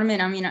the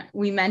tournament? I mean,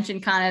 we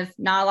mentioned kind of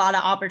not a lot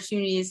of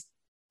opportunities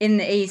in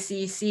the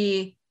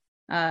ACC.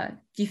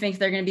 Do you think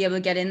they're going to be able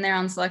to get in there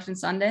on Selection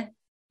Sunday?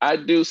 I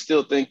do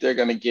still think they're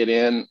going to get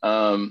in.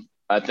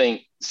 I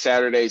think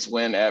Saturday's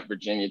win at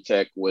Virginia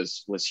Tech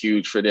was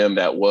huge for them.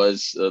 That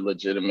was a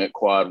legitimate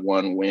quad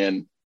one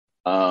win.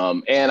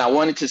 And I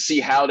wanted to see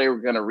how they were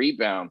going to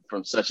rebound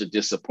from such a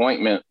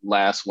disappointment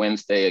last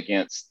Wednesday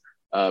against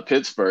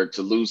Pittsburgh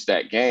to lose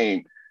that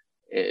game.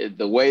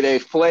 The way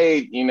they've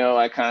played, you know,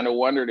 I kind of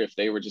wondered if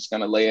they were just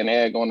going to lay an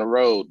egg on the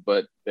road,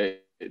 but they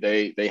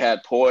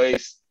had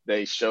poise.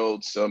 They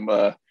showed some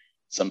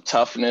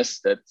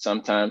toughness that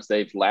sometimes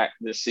they've lacked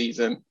this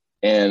season.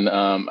 And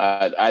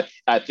I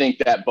think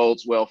that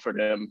bodes well for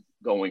them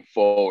going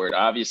forward.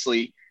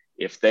 Obviously,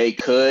 if they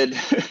could,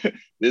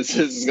 this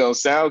is going to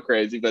sound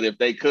crazy, but if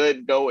they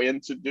could go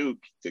into Duke,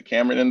 to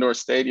Cameron Indoor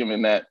Stadium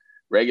in that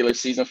regular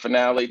season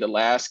finale, the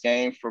last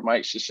game for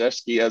Mike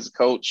Krzyzewski as a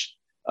coach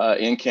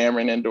in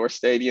Cameron Indoor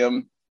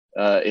Stadium,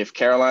 if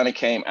Carolina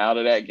came out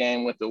of that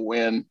game with a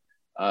win,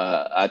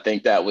 I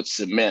think that would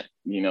cement,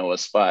 you know, a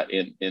spot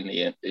in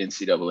the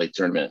NCAA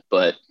tournament.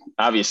 But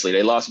obviously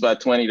they lost by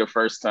 20 the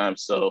first time,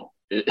 so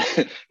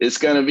it's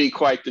going to be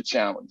quite the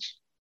challenge.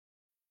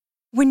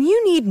 When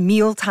you need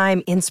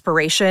mealtime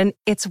inspiration,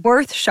 it's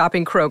worth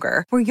shopping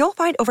Kroger, where you'll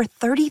find over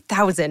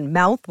 30,000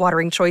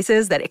 mouth-watering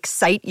choices that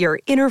excite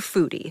your inner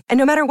foodie. And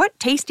no matter what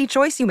tasty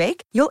choice you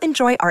make, you'll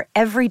enjoy our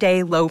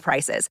everyday low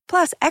prices,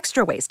 plus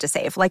extra ways to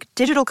save, like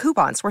digital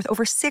coupons worth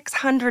over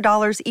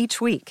 $600 each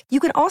week. You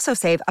can also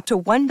save up to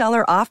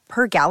 $1 off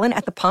per gallon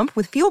at the pump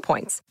with fuel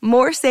points.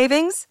 More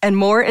savings and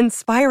more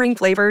inspiring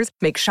flavors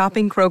make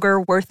shopping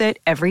Kroger worth it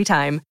every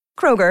time.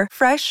 Kroger,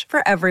 fresh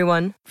for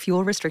everyone.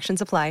 Fuel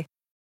restrictions apply.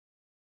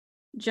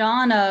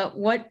 John,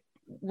 what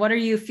are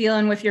you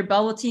feeling with your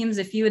bubble teams?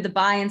 If you had to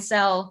buy and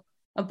sell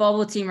a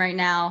bubble team right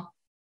now,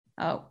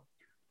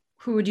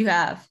 Who would you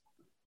have?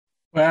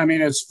 Well, I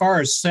mean, as far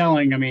as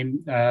selling, I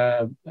mean,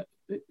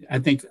 I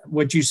think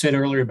what you said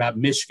earlier about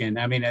Michigan,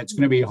 I mean, it's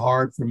going to be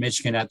hard for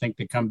Michigan, I think,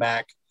 to come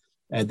back.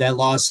 That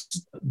loss,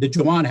 the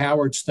Juwan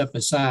Howard stuff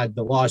aside,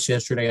 the loss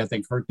yesterday, I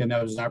think, hurt them.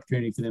 That was an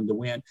opportunity for them to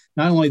win.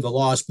 Not only the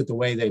loss, but the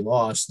way they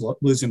lost,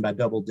 losing by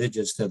double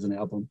digits doesn't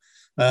help them.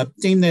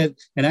 Team that,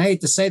 and I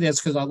hate to say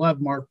this because I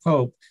love Mark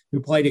Pope, who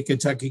played at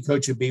Kentucky,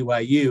 coach at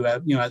BYU.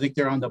 I think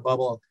they're on the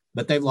bubble,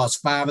 but they've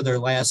lost 5 of their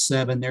last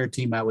 7. Their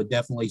team I would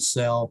definitely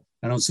sell.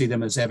 I don't see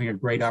them as having a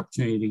great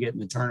opportunity to get in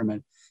the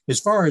tournament. As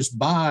far as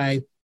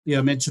buy,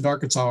 I mentioned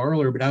Arkansas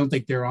earlier, but I don't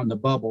think they're on the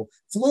bubble.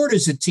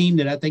 Florida's a team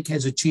that I think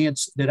has a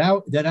chance that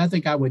I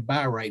think I would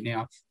buy right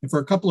now, and for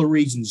a couple of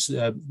reasons.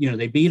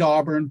 They beat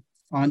Auburn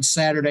on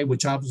Saturday,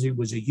 which obviously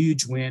was a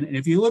huge win. And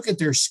if you look at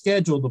their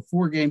schedule, the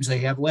 4 games they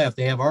have left,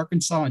 they have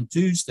Arkansas on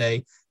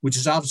Tuesday, which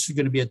is obviously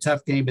going to be a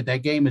tough game, but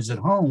that game is at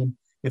home.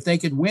 If they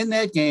could win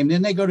that game,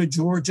 then they go to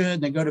Georgia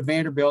and they go to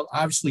Vanderbilt,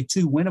 obviously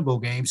 2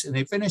 winnable games, and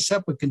they finish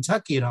up with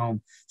Kentucky at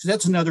home. So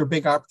that's another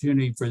big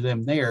opportunity for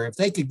them there. If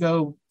they could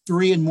go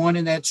 3-1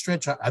 in that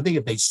stretch, I think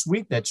if they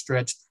sweep that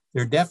stretch,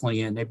 they're definitely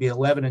in. They'd be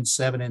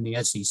 11-7 in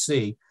the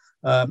SEC.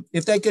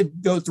 If they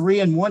could go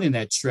 3-1 in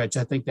that stretch,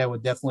 I think that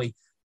would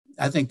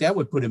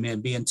put them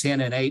in, being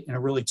 10-8 in a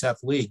really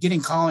tough league.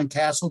 Getting Colin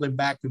Castleton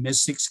back, who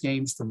missed 6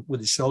 games with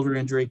a shoulder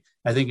injury,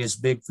 I think is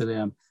big for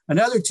them.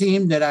 Another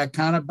team that I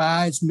kind of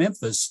buy is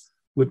Memphis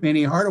with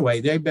Penny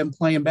Hardaway. They've been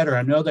playing better.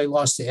 I know they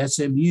lost to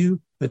SMU,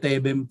 but they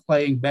have been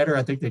playing better.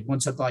 I think they've won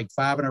something like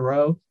 5 in a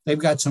row. They've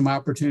got some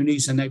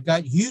opportunities, and they've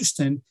got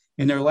Houston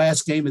in their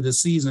last game of the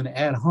season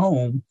at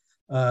home.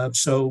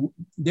 So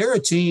they're a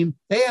team.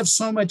 They have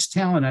so much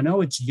talent. I know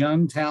it's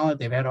young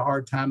talent. They've had a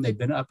hard time. They've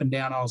been up and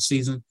down all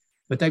season,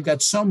 but they've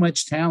got so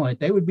much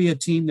talent. They would be a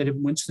team that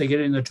once they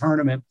get in the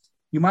tournament,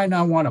 you might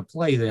not want to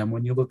play them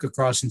when you look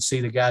across and see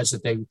the guys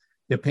that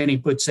Penny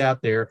puts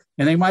out there.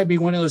 And they might be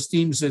one of those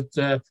teams that,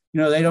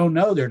 they don't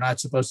know they're not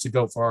supposed to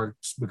go far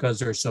because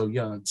they're so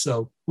young.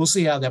 So we'll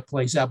see how that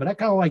plays out. But I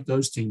kind of like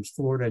those teams,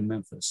 Florida and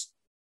Memphis.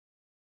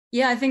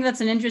 Yeah, I think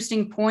that's an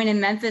interesting point. And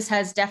Memphis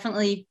has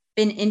definitely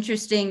been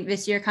interesting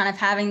this year, kind of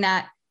having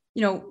that,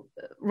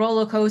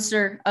 roller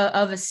coaster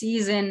of a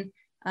season.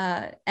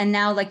 And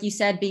now, like you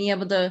said, being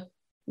able to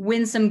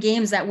win some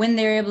games. That win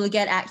they were able to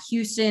get at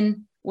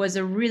Houston was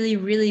a really,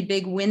 really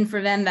big win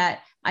for them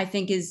that I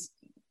think is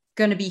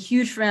going to be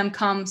huge for them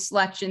come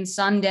Selection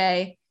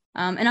Sunday.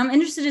 And I'm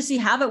interested to see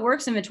how it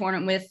works in the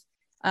tournament with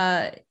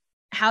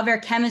how their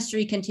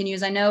chemistry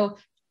continues. I know,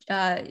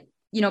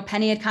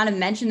 Penny had kind of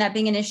mentioned that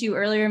being an issue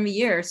earlier in the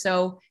year.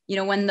 So,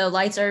 when the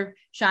lights are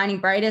shining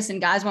brightest and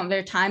guys want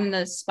their time in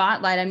the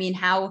spotlight, I mean,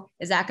 how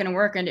is that going to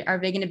work? And are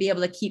they going to be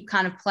able to keep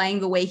kind of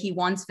playing the way he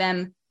wants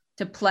them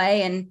to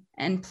play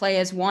and play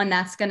as one?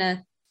 That's going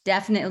to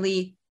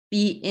definitely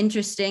be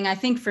interesting. I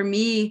think for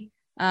me,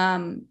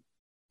 and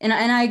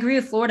I agree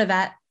with Florida,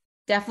 that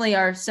definitely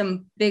are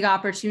some big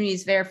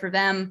opportunities there for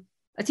them.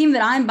 A team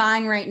that I'm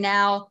buying right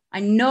now, I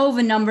know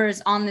the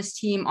numbers on this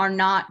team are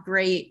not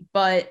great,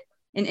 but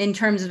in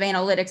terms of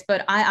analytics,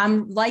 but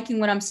I'm liking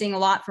what I'm seeing a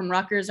lot from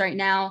Rutgers right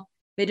now.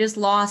 They just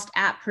lost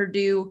at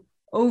Purdue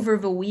over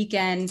the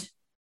weekend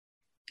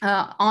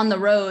on the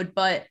road,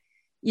 but,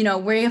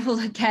 we're able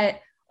to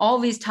get all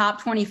these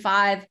top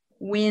 25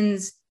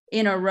 wins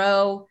in a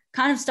row.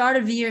 Kind of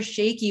started the year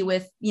shaky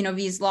with,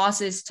 these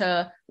losses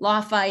to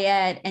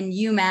Lafayette and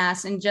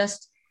UMass and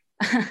just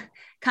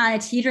kind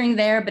of teetering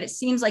there, but it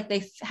seems like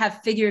they have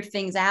figured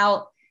things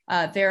out.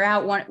 They're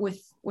out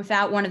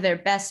without one of their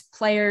best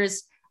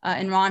players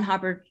in Ron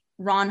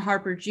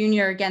Harper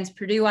Jr. against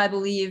Purdue, I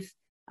believe.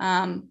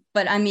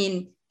 But I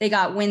mean, they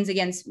got wins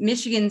against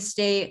Michigan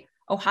State,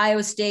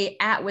 Ohio State,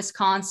 at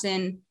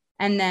Wisconsin,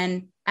 and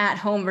then at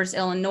home versus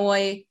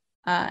Illinois.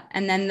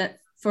 And then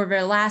for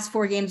their last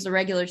 4 games of the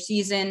regular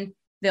season,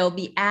 they'll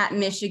be at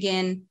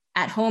Michigan,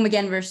 at home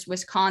again versus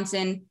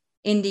Wisconsin,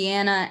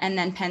 Indiana, and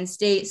then Penn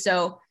State.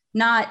 So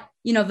not,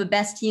 the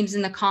best teams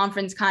in the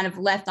conference kind of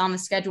left on the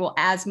schedule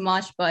as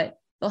much, but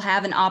they'll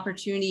have an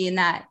opportunity in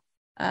that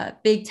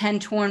Big Ten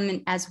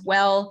tournament as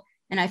well.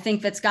 And I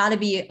think that's got to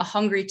be a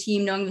hungry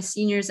team, knowing the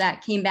seniors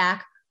that came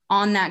back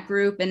on that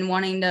group and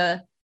wanting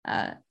to,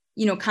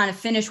 kind of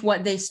finish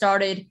what they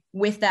started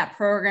with that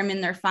program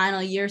in their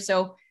final year.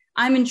 So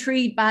I'm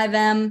intrigued by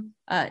them.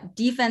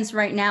 Defense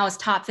right now is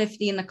top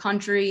 50 in the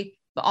country.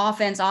 The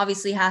offense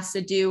obviously has to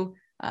do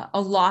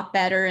a lot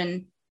better,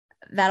 and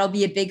that'll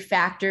be a big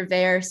factor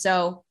there.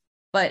 So,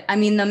 but I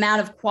mean, the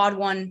amount of quad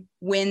 1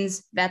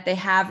 wins that they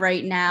have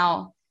right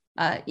now,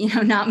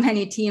 not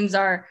many teams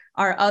are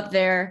up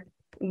there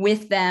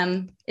with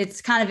them.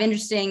 It's kind of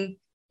interesting.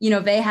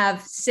 They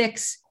have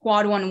 6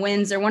 quad 1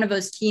 wins. They're one of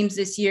those teams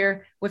this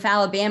year with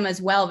Alabama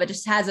as well, but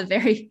just has a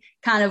very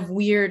kind of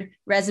weird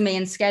resume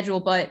and schedule.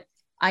 But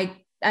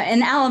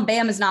and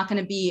Alabama is not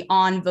going to be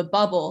on the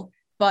bubble,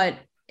 but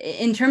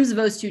in terms of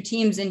those 2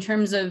 teams, in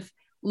terms of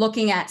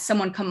looking at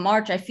someone come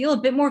March, I feel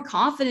a bit more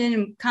confident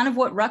in kind of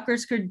what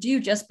Rutgers could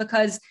do, just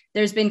because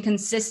there's been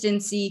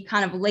consistency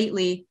kind of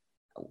lately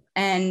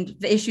and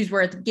the issues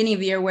were at the beginning of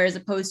the year, whereas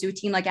opposed to a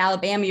team like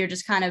Alabama, you're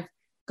just kind of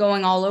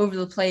going all over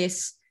the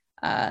place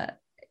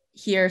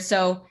here.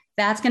 So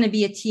that's going to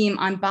be a team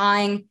I'm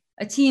buying,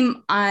 a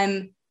team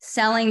I'm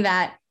selling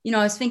that, I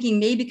was thinking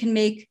maybe can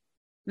make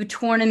the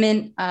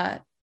tournament,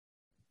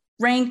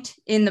 ranked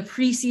in the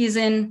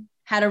preseason,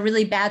 had a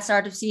really bad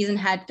start of season,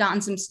 had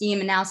gotten some steam,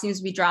 and now seems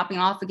to be dropping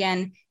off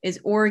again, is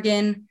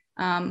Oregon.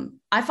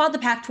 I thought the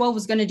Pac-12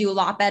 was going to do a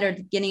lot better at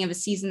the beginning of a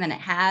season than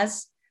it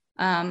has.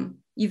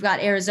 You've got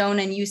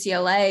Arizona and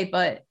UCLA,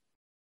 but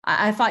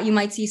I thought you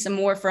might see some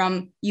more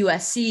from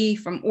USC,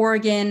 from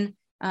Oregon,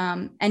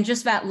 and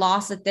just that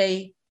loss that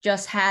they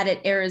just had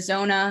at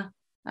Arizona.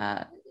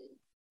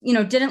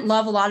 Didn't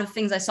love a lot of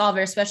things I saw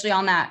there, especially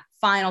on that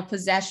final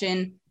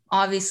possession.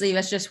 Obviously,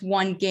 that's just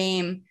one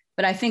game,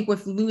 but I think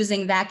with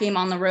losing that game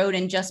on the road,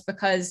 and just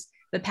because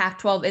the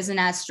Pac-12 isn't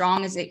as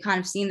strong as it kind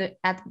of seemed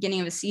at the beginning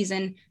of the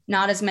season,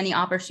 not as many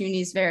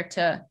opportunities there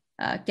to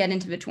get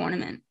into the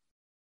tournament.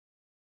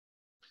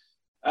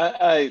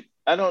 I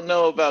don't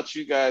know about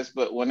you guys,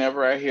 but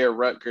whenever I hear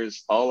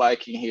Rutgers, all I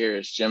can hear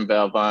is Jim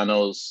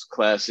Valvano's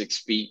classic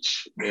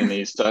speech, and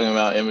he's talking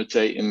about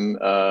imitating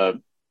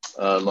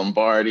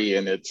Lombardi,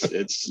 and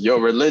it's your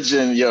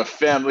religion, your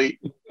family,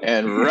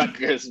 and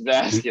Rutgers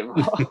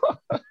basketball.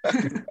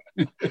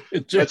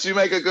 But you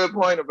make a good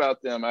point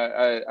about them.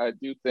 I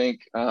do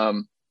think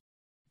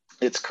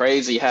it's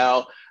crazy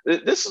how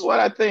this is what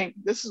I think.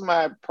 This is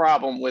my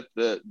problem with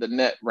the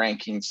net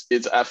rankings.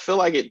 Is I feel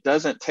like it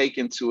doesn't take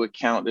into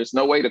account. There's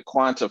no way to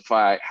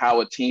quantify how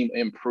a team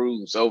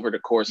improves over the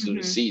course of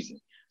the season.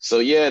 So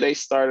yeah, they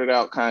started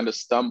out kind of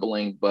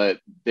stumbling, but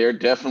they're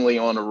definitely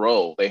on a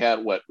roll. They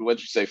had what'd you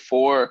say,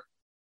 four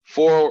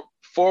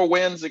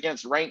wins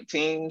against ranked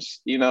teams,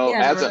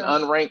 as an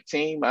unranked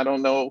team. I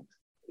don't know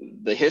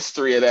the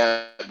history of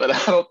that, but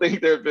I don't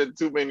think there have been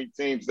too many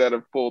teams that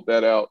have pulled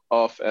that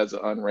off as an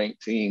unranked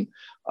team.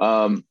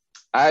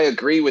 I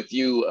agree with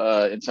you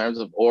in terms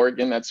of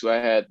Oregon. That's who I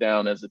had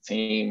down as a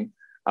team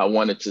I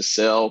wanted to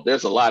sell.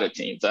 There's a lot of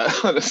teams I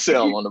want to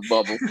sell on the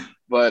bubble,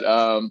 but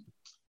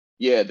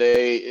yeah,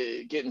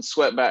 they getting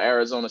swept by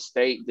Arizona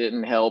State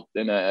didn't help.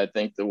 And I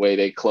think the way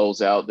they close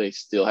out, they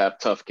still have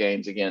tough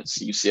games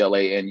against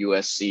UCLA and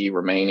USC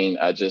remaining.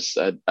 I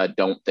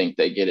don't think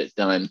they get it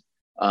done.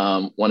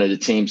 One of the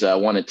teams I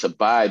wanted to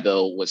buy,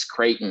 though, was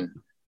Creighton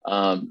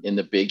in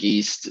the Big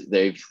East.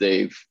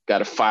 They've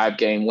got a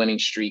 5-game winning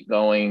streak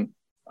going.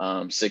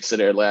 6 of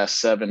their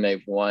last 7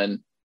 they've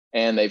won.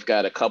 And they've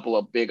got a couple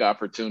of big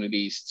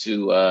opportunities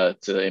to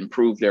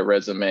improve their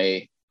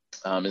resume.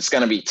 It's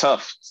going to be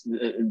tough,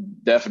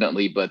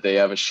 definitely, but they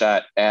have a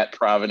shot at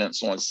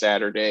Providence on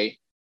Saturday,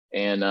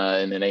 and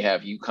then they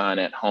have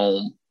UConn at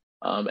home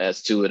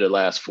as 2 of the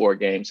last 4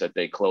 games that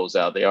they close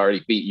out. They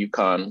already beat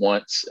UConn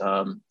once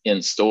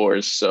in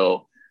stores,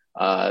 so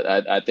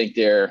I think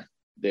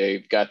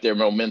they've got their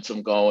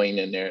momentum going,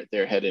 and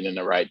they're headed in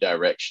the right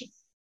direction.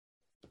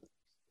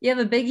 Yeah,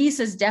 the Big East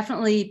has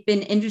definitely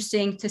been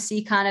interesting to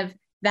see kind of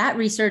that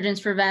resurgence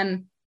for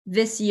them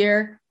this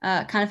year.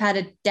 Kind of had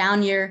a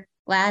down year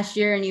last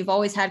year, and you've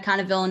always had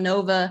kind of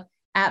Villanova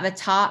at the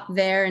top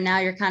there, and now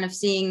you're kind of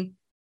seeing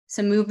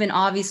some movement.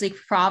 Obviously,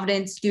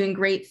 Providence doing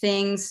great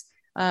things.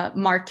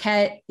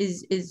 Marquette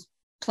is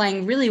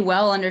playing really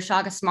well under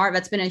Shaka Smart.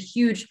 That's been a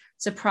huge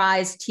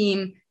surprise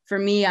team for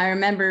me. I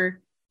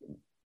remember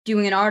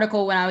doing an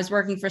article when I was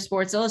working for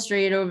Sports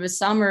Illustrated over the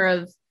summer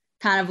of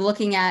kind of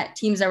looking at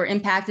teams that were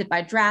impacted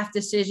by draft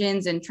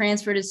decisions and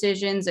transfer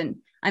decisions. And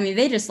I mean,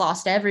 they just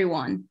lost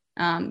everyone.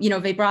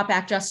 They brought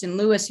back Justin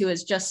Lewis, who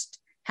has just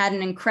had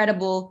an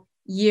incredible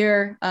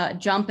year,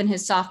 jump in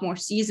his sophomore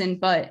season,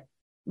 but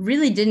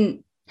really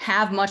didn't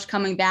have much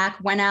coming back,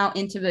 went out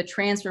into the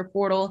transfer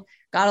portal,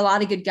 got a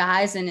lot of good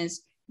guys, and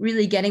is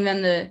really getting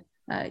them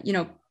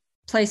to,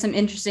 play some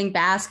interesting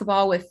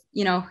basketball with,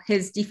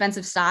 his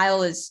defensive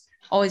style has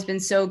always been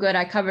so good.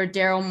 I covered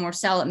Daryl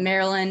Morcell at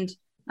Maryland.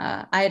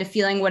 I had a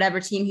feeling whatever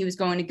team he was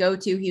going to go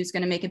to, he was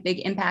going to make a big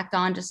impact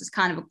on, just as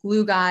kind of a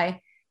glue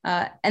guy.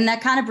 And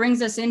that kind of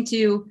brings us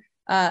into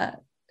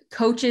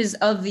coaches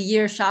of the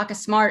year. Shaka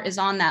Smart is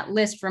on that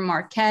list from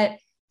Marquette.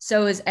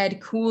 So is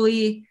Ed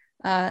Cooley.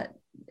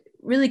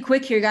 Really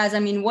quick here, guys. I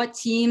mean,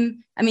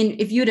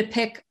 if you had to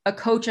pick a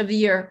coach of the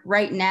year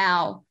right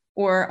now,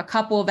 or a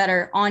couple that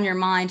are on your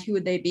mind, who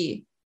would they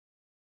be?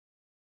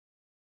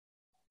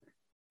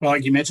 Well,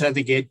 like you mentioned, I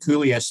think Ed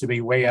Cooley has to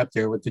be way up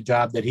there with the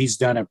job that he's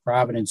done at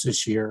Providence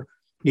this year.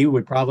 He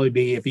would probably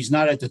be, if he's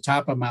not at the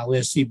top of my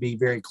list, he'd be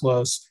very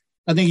close.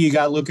 I think you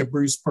got to look at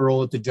Bruce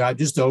Pearl at the job,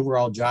 just the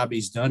overall job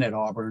he's done at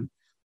Auburn.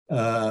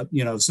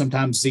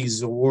 Sometimes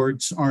these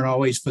awards aren't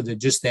always for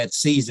just that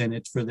season.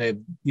 It's for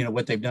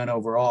what they've done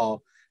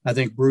overall. I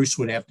think Bruce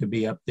would have to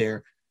be up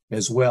there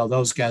as well.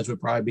 Those guys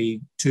would probably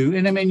be 2.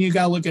 And I mean, you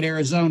got to look at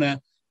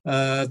Arizona.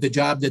 The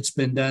job that's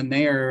been done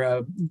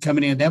there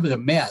coming in, that was a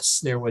mess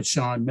there with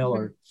Sean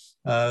Miller.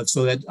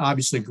 So that's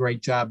obviously a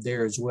great job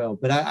there as well.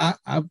 But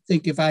I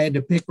think if I had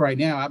to pick right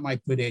now, I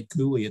might put Ed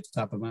Cooley at the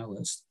top of my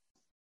list.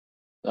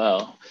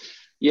 Oh,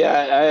 Yeah,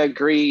 I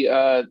agree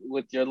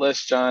with your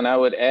list, John. I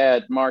would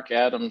add Mark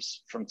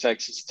Adams from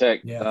Texas Tech,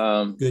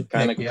 Yeah, good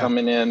kind pick. of Yeah,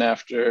 coming in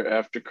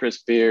after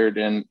Chris Beard,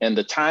 and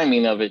the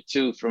timing of it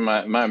too. From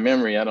my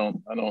memory, I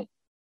don't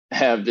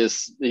have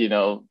this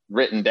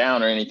written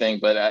down or anything,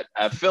 but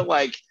I feel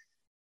like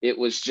it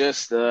was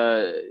just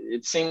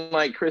it seemed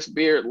like Chris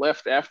Beard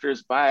left after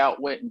his buyout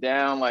went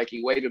down. Like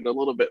he waited a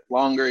little bit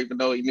longer, even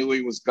though he knew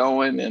he was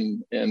going,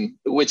 and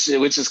which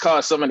has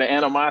caused some of the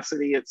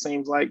animosity, it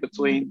seems like,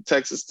 between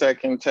Texas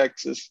Tech and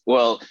Texas.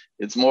 Well,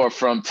 it's more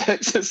from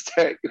Texas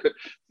Tech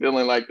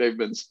feeling like they've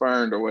been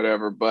spurned or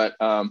whatever. But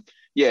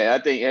yeah,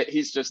 I think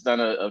he's just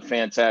done a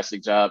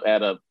fantastic job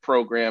at a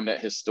program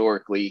that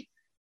historically,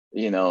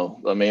 I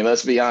mean,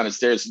 let's be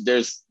honest,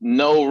 there's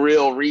no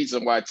real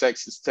reason why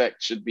Texas Tech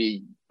should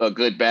be a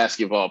good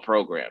basketball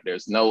program.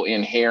 There's no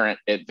inherent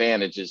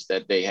advantages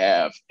that they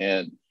have.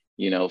 And,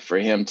 for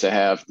him to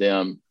have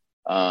them,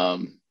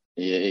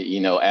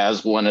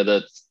 as one of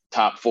the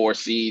top 4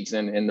 seeds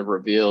in the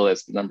reveal,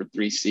 as the number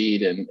 3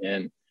 seed,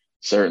 and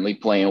certainly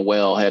playing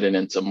well heading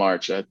into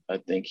March, I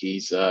think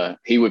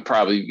he would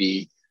probably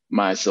be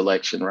my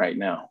selection right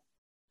now.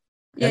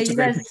 Yeah, that's you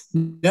great. guys.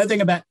 Another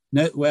thing about,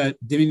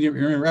 didn't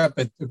interrupt,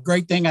 but the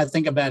great thing I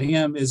think about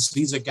him is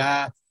he's a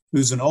guy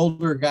who's an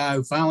older guy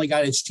who finally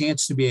got his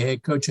chance to be a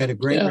head coach, had a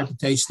great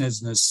reputation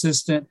as an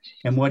assistant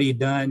and what he'd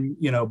done,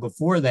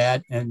 before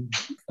that. And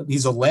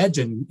he's a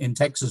legend in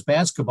Texas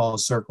basketball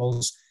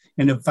circles.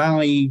 And to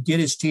finally get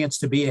his chance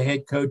to be a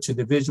head coach at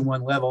Division I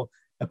level,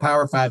 a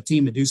Power 5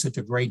 team, and do such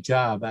a great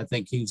job, I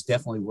think he's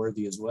definitely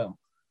worthy as well.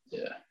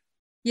 Yeah.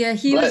 Yeah,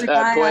 he was a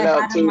guy. I point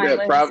out too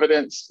that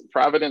list.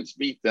 Providence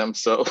beat them,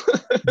 so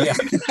yeah,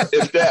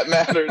 if that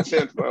matters,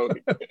 info.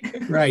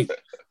 Right.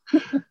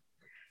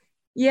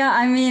 Yeah,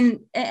 I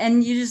mean,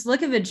 and you just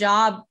look at the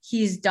job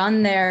he's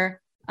done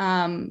there.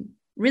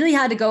 Really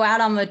had to go out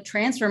on the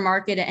transfer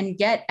market and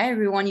get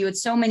everyone. You had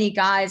so many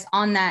guys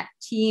on that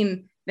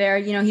team there.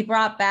 He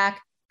brought back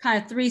kind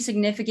of 3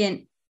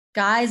 significant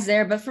guys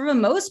there, but for the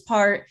most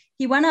part,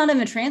 he went out in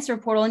the transfer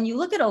portal, and you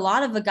look at a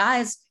lot of the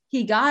guys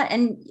he got,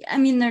 and I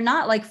mean, they're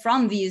not like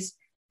from these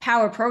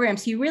power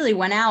programs. He really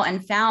went out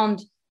and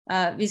found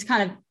these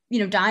kind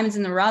of, diamonds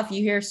in the rough.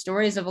 You hear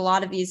stories of a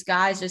lot of these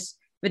guys, just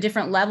the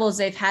different levels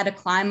they've had to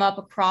climb up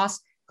across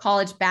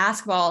college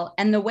basketball,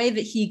 and the way that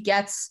he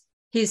gets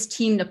his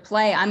team to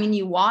play. I mean,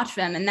 you watch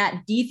them, and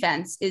that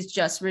defense is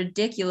just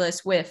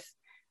ridiculous with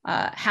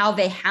how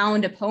they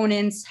hound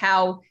opponents,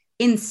 how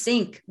in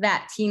sync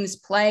that teams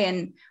play.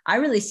 And I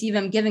really see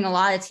them giving a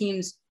lot of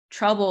teams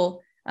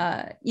trouble.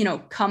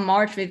 Come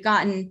March. They've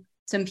gotten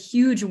some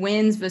huge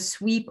wins, the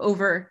sweep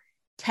over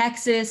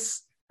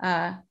Texas,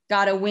 got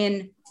a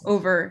win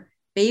over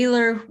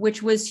Baylor,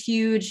 which was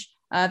huge.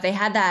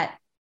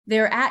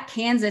 They're at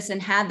Kansas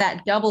and had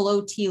that double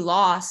OT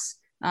loss,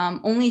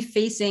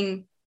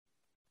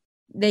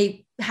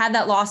 they had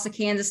that loss to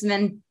Kansas and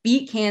then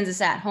beat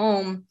Kansas at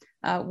home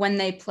when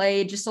they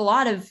played. Just a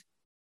lot of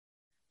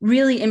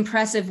really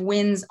impressive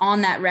wins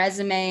on that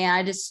resume.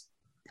 And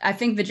I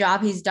think the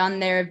job he's done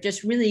there,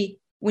 just really,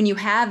 when you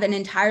have an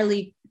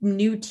entirely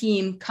new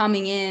team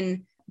coming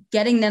in,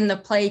 getting them to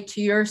play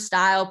to your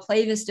style,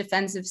 play this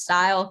defensive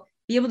style,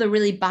 be able to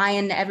really buy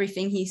into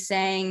everything he's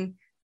saying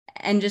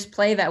and just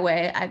play that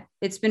way.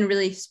 It's been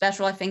really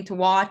special, I think, to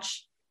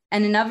watch.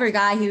 And another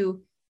guy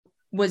who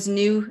was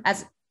new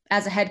as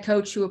a head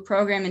coach to a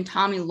program in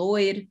Tommy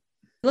Lloyd.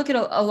 Look at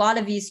a lot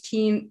of these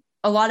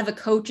a lot of the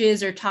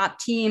coaches or top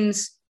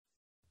teams.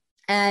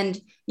 And,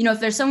 if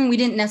there's someone we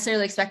didn't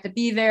necessarily expect to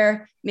be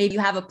there, maybe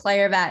you have a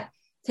player that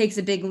takes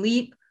a big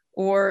leap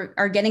or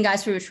are getting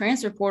guys through a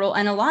transfer portal.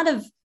 And a lot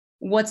of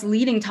what's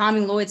leading Tommy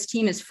Lloyd's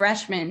team is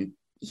freshmen.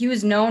 He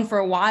was known for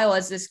a while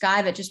as this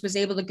guy that just was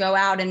able to go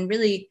out and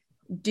really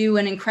do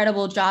an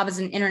incredible job as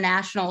an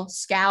international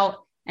scout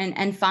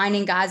and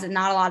finding guys that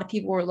not a lot of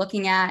people were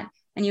looking at.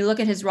 And you look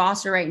at his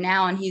roster right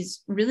now, and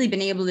he's really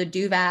been able to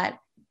do that.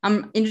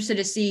 I'm interested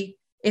to see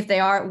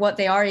what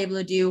they are able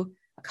to do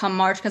come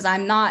March, because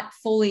I'm not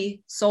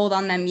fully sold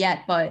on them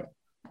yet, but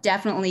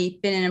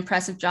definitely been an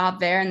impressive job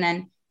there. And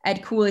then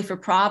Ed Cooley for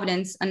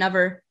Providence,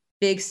 another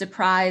big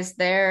surprise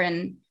there.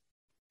 And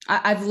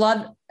I've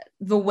loved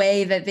the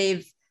way that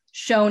they've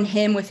shown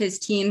him with his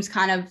teams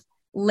kind of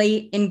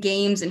late in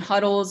games and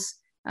huddles,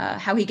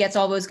 how he gets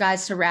all those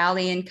guys to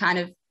rally and kind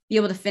of be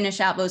able to finish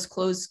out those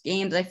close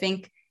games. I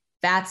think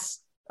that's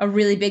a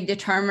really big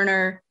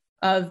determiner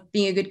of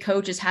being a good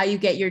coach, is how you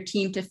get your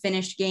team to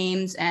finish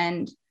games.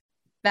 And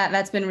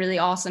that's been really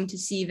awesome to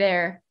see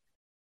there.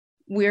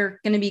 We're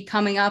going to be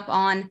coming up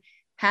on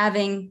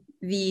having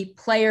the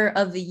player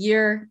of the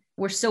year.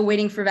 We're still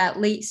waiting for that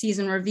late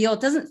season reveal. It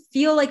doesn't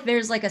feel like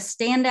there's like a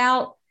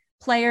standout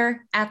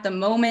player at the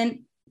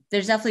moment.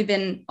 There's definitely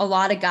been a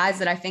lot of guys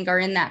that I think are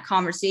in that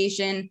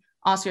conversation.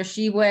 Oscar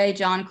Tshiebwe,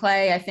 John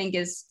Clay, I think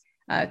is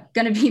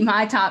going to be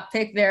my top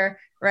pick there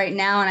right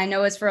now. And I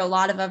know it's for a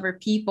lot of other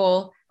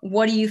people.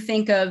 What do you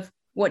think of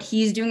what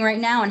he's doing right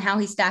now and how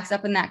he stacks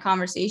up in that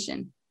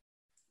conversation?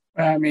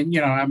 I mean,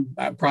 I'm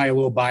probably a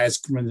little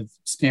biased from the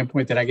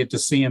standpoint that I get to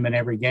see him in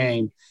every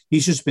game.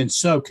 He's just been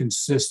so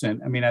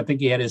consistent. I mean, I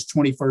think he had his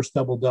 21st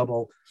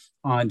double-double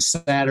on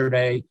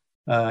Saturday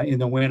in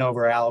the win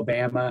over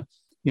Alabama.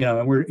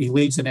 And he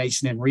leads the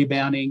nation in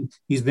rebounding.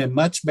 He's been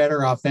much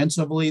better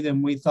offensively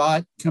than we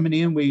thought coming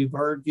in. We've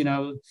heard,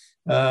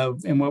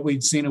 and what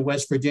we've seen in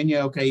West Virginia,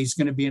 okay, he's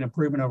going to be an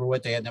improvement over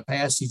what they had in the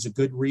past. He's a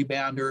good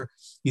rebounder.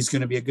 He's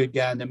going to be a good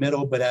guy in the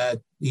middle,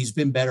 but he's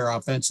been better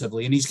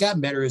offensively, and he's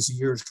gotten better as the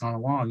years gone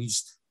along.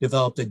 He's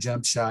developed a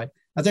jump shot.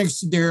 I think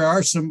there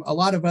are a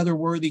lot of other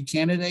worthy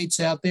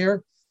candidates out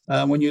there.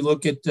 When you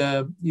look at,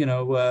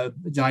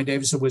 Johnny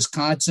Davis of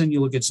Wisconsin, you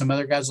look at some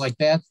other guys like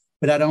that,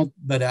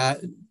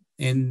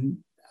 and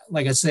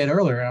like I said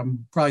earlier,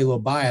 I'm probably a little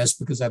biased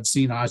because I've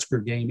seen Oscar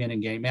game in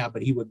and game out,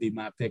 but he would be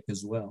my pick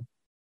as well.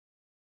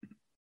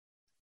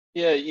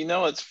 Yeah,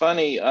 it's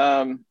funny.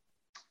 I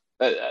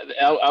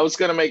was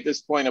going to make this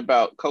point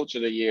about Coach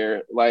of the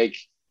Year. Like,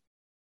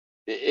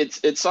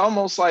 it's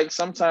almost like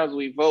sometimes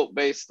we vote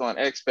based on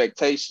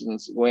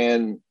expectations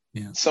when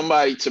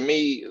somebody, to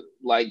me,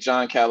 like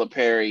John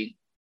Calipari,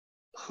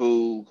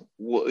 who,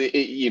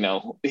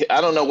 I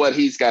don't know what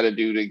he's got to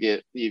do to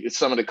get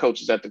some of the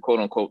coaches at the quote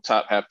unquote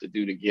top have to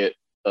do to get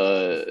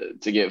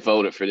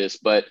voted for this.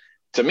 But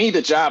to me,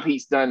 the job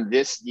he's done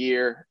this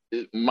year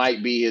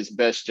might be his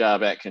best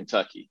job at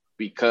Kentucky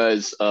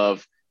because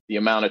of the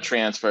amount of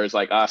transfers,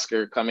 like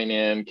Oscar coming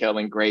in,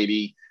 Kellen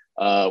Grady,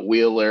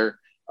 Wheeler.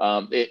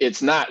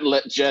 It's not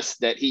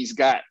just that he's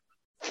got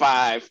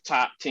 5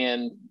 top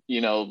 10,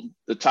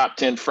 the top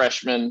 10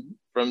 freshmen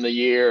from the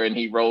year, and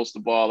he rolls the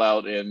ball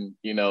out and,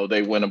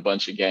 they win a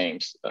bunch of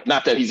games.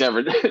 Not that he's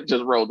ever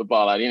just rolled the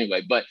ball out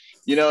anyway, but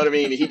you know what I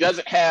mean? He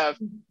doesn't have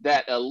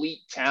that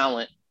elite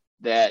talent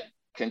that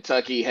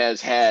Kentucky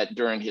has had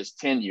during his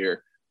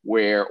tenure,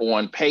 where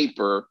on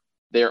paper,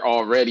 they're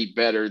already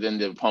better than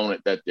the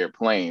opponent that they're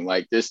playing.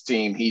 Like this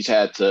team, he's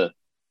had to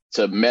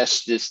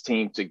mesh this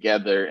team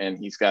together, and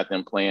he's got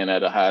them playing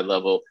at a high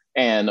level.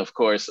 And of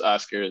course,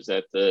 Oscar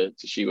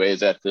Tshiebwe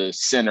is at the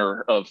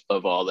center of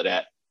all of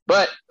that.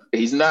 But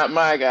he's not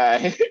my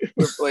guy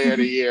for Player of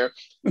the Year.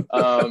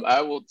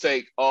 I will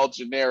take all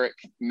generic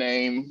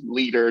name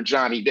leader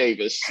Johnny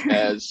Davis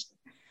as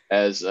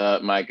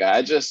my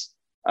guy.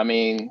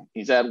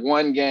 He's had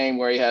one game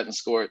where he hadn't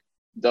scored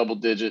double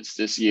digits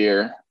this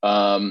year.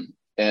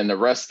 And the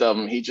rest of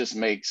them, he just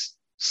makes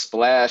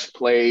splash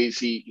plays.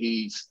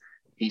 He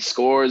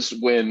scores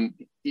when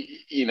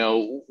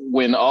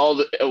all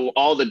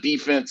the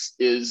defense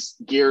is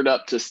geared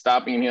up to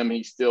stopping him.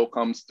 He still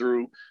comes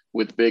through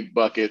with big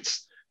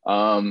buckets.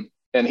 And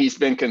he's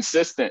been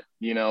consistent,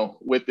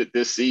 with it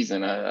this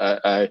season.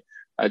 I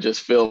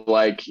just feel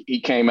like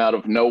he came out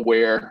of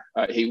nowhere.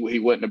 He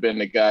wouldn't have been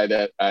the guy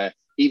that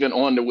even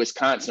on the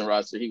Wisconsin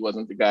roster, he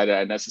wasn't the guy that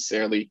I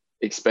necessarily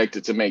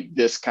expected to make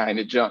this kind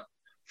of jump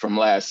from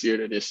last year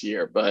to this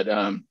year. But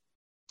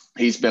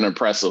he's been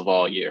impressive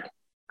all year.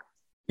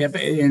 I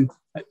think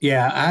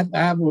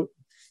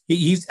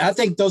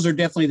those are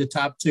definitely the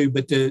top two.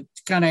 But to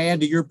kind of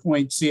add to your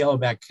point, CL,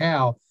 about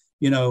Cal,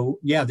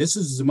 this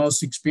is the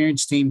most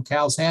experienced team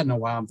Cal's had in a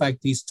while. In fact,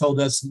 he's told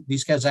us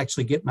these guys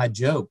actually get my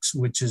jokes,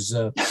 which is,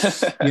 with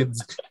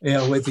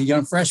the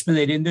young freshmen,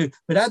 they didn't do.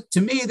 But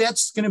to me,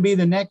 that's going to be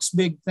the next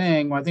big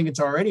thing. Well, I think it's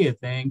already a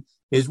thing,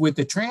 is with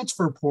the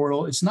transfer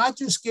portal. It's not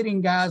just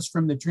getting guys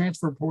from the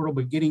transfer portal,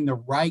 but getting the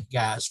right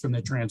guys from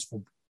the transfer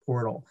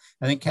portal.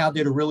 I think Cal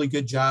did a really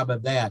good job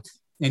of that.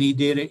 And he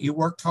did it. He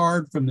worked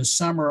hard from the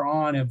summer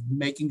on of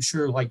making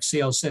sure, like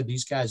CL said,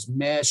 these guys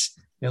mesh.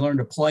 They learn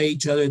to play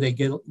each other. They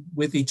get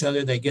with each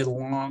other. They get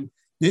along.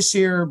 Last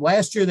year,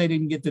 they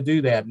didn't get to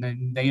do that. And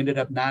then they ended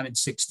up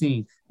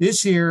 9-16.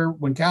 This year,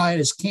 when Cal had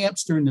his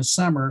camps during the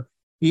summer,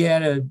 he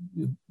had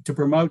to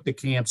promote the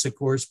camps, of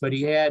course, but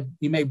he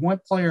made one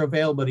player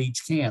available at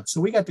each camp. So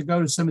we got to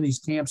go to some of these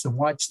camps and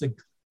watch the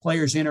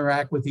players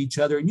interact with each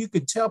other. And you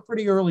could tell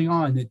pretty early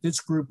on that this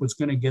group was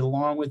going to get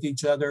along with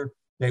each other.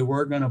 They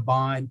were going to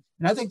bond.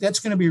 And I think that's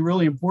going to be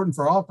really important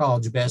for all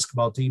college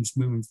basketball teams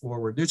moving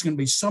forward. There's going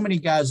to be so many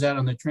guys out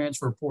on the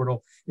transfer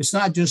portal. It's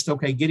not just,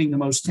 getting the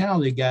most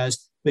talented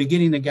guys, but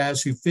getting the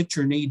guys who fit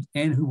your need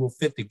and who will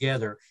fit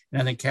together.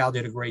 And I think Cal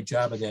did a great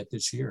job of that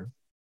this year.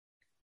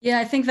 Yeah,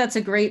 I think that's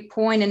a great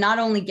point. And not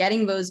only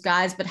getting those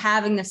guys, but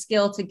having the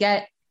skill to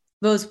get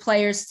those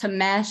players to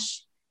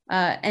mesh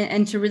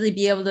and to really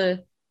be able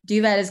to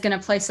do that is going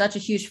to play such a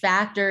huge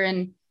factor.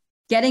 And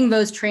getting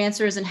those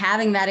transfers and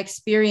having that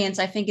experience,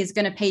 I think, is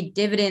going to pay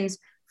dividends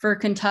for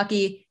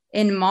Kentucky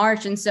in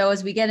March. And so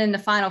as we get into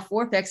Final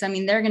Four picks,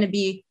 they're going to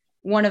be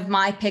one of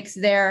my picks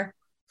there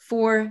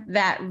for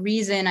that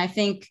reason. I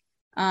think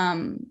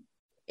in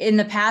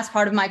the past,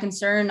 part of my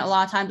concern a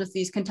lot of times with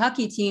these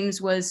Kentucky teams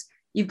was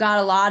you've got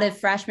a lot of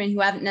freshmen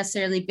who haven't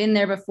necessarily been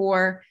there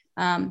before.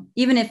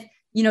 Even if,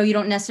 you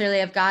don't necessarily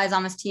have guys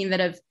on this team that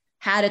have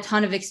had a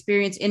ton of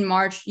experience in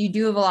March, you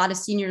do have a lot of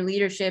senior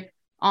leadership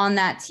on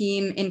that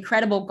team,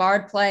 incredible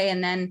guard play,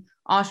 and then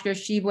Oscar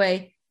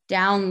Tshiebwe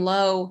down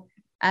low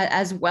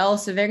as well.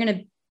 So they're going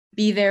to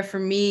be there for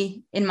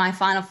me in my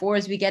Final Four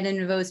as we get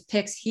into those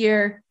picks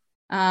here.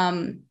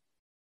 I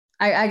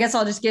guess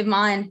I'll just give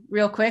mine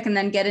real quick and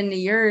then get into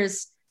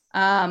yours.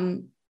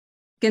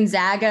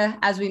 Gonzaga,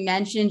 as we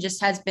mentioned,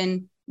 just has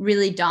been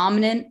really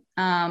dominant.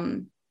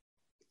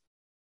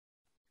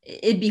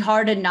 It'd be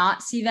hard to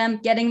not see them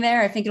getting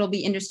there. I think it'll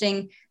be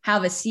interesting how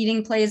the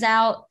seeding plays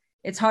out.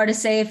 It's hard to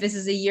say if this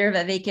is a year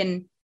that they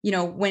can,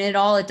 win it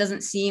all. It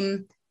doesn't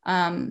seem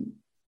that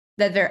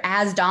they're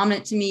as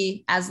dominant to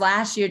me as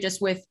last year,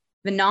 just with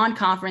the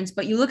non-conference.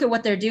 But you look at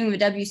what they're doing with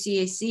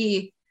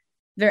WCAC,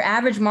 their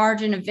average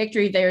margin of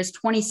victory there is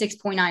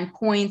 26.9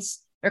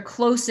 points. Their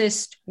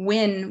closest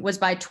win was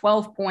by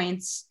 12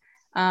 points.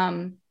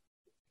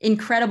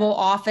 Incredible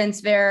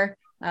offense there.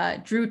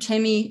 Drew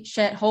Timme,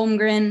 Chet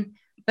Holmgren.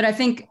 But I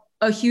think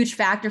a huge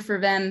factor for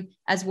them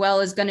as well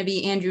is going to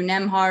be Andrew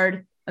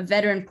Nembhard, a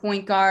veteran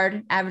point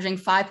guard, averaging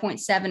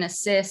 5.7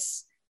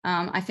 assists.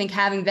 I think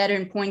having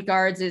veteran point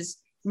guards is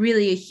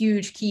really a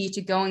huge key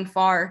to going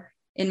far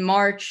in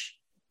March.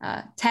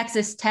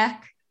 Texas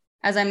Tech,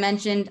 as I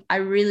mentioned, I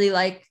really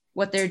like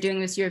what they're doing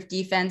this year of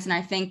defense, and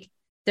I think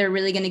they're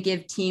really going to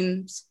give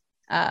teams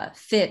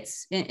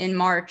fits in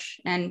March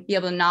and be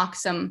able to knock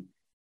some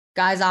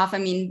guys off. I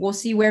mean, we'll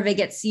see where they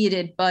get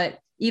seeded, but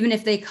even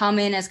if they come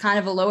in as kind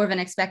of a lower than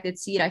expected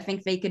seed, I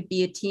think they could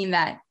be a team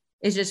that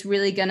is just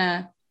really going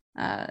to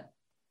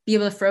be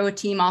able to throw a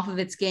team off of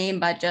its game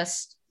by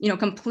just,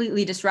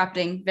 completely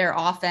disrupting their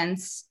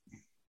offense.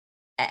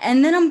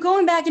 And then I'm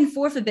going back and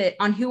forth a bit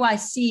on who I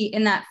see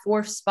in that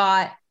fourth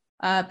spot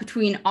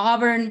between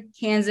Auburn,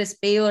 Kansas,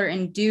 Baylor,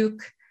 and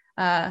Duke.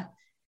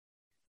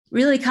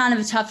 Really kind of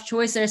a tough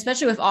choice there,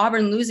 especially with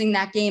Auburn losing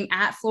that game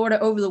at Florida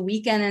over the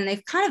weekend. And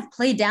they've kind of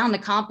played down the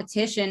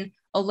competition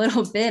a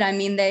little bit. I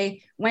mean,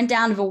 they went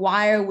down to the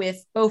wire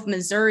with both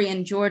Missouri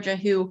and Georgia,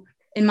 who,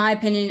 in my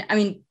opinion,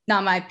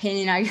 not my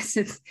opinion, I guess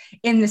it's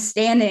in the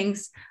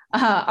standings,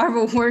 are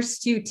the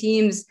worst two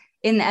teams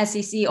in the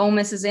SEC. Ole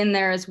Miss is in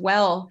there as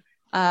well.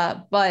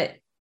 But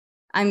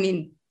I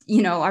mean,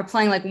 are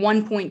playing like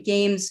 1-point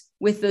games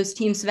with those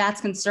teams. So that's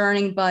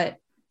concerning. But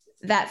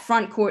that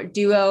front court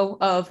duo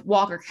of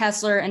Walker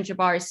Kessler and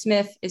Jabari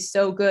Smith is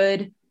so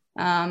good.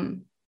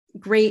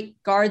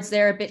 Great guards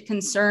there. A bit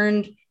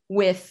concerned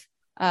with,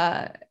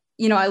 I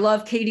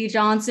love KD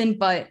Johnson,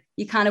 but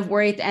you kind of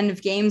worry at the end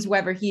of games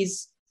whether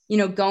he's,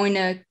 going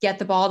to get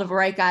the ball to the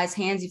right guy's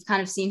hands. You've kind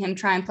of seen him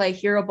try and play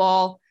hero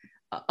ball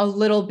a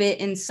little bit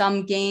in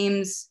some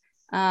games.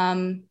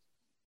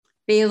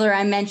 Baylor,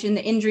 I mentioned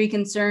the injury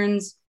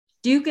concerns.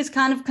 Duke is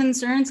kind of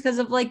concerns because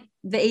of like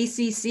the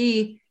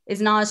ACC is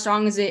not as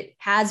strong as it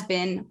has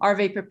been. Are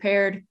they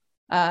prepared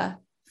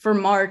for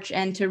March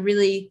and to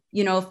really,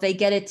 if they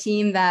get a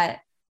team that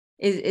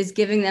is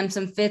giving them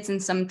some fits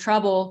and some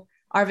trouble,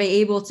 are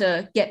they able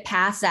to get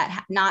past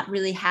that, not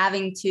really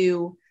having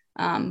to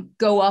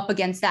go up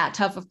against that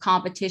tough of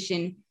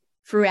competition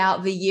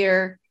throughout the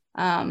year?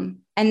 And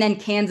then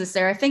Kansas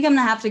there. I think I'm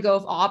going to have to go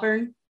with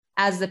Auburn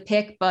as the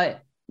pick,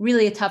 but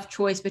really a tough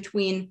choice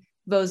between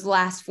those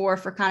last four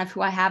for kind of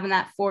who I have in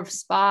that fourth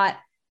spot.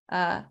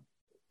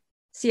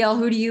 CL,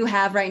 who do you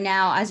have right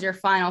now as your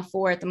final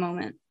four at the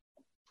moment?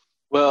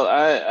 Well,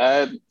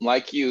 I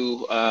like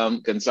you,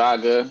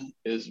 Gonzaga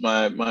is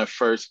my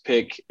first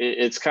pick.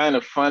 It's kind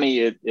of funny.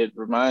 It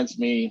reminds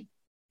me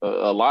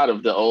a lot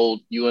of the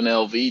old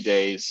UNLV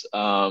days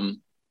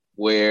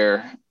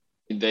where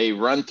they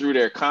run through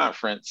their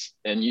conference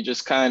and you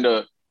just kind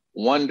of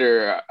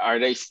wonder, are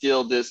they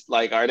still this,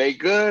 like, are they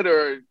good,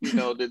 or,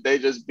 did they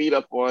just beat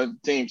up on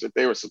teams that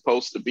they were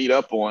supposed to beat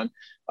up on?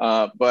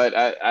 But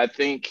I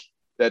think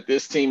that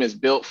this team is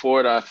built for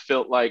it. I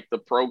felt like the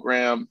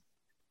program,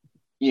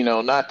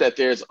 not that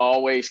there's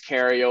always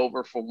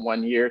carryover from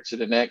one year to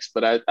the next,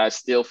 but I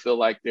still feel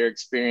like their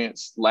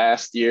experience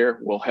last year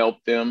will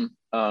help them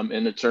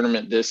in the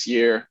tournament this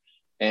year.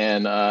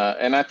 And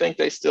I think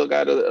they still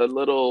got a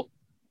little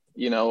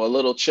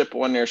chip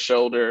on their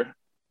shoulder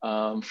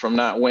from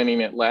not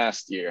winning it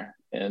last year.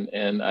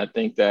 And I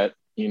think that,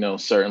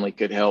 certainly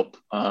could help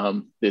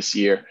this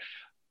year.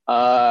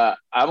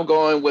 I'm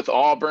going with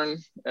Auburn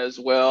as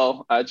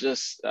well. I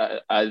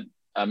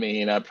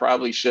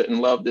probably shouldn't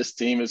love this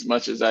team as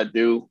much as I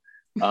do.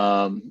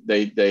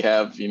 They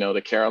have,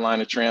 the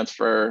Carolina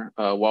transfer,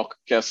 Walker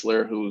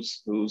Kessler,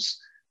 who's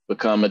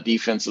become a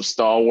defensive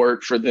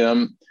stalwart for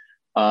them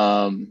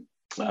as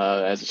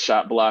a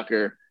shot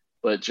blocker.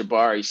 But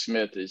Jabari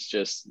Smith is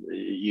just,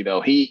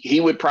 he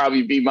would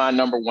probably be my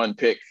number one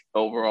pick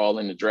overall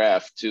in the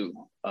draft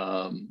too,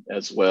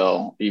 as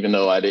well. Even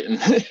though I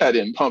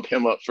didn't pump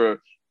him up for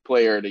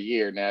Player of the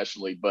Year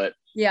nationally, but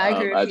yeah, I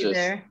agree with you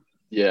there.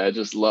 Yeah, I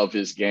just love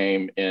his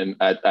game, and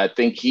I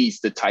think he's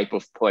the type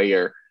of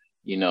player,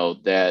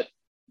 that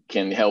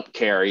can help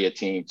carry a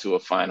team to a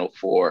Final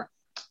Four.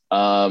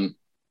 And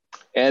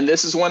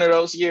this is one of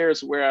those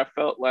years where I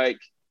felt like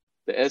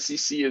the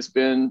SEC has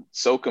been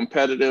so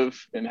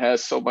competitive and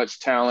has so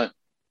much talent.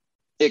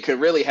 It could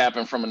really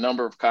happen from a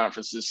number of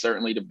conferences,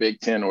 certainly the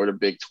Big Ten or the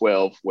Big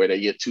 12, where they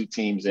get two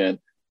teams in.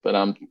 But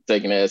I'm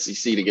taking the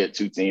SEC to get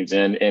two teams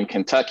in. And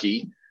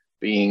Kentucky,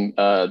 being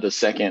the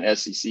second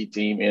SEC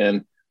team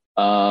in.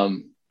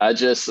 I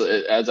just,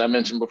 as I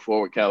mentioned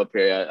before with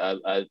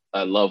Calipari,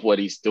 I love what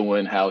he's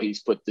doing, how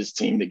he's put this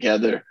team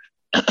together.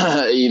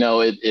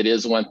 It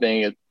is one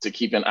thing to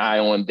keep an eye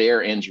on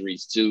their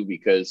injuries too,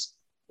 because,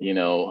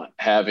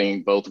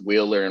 having both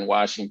Wheeler and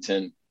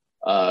Washington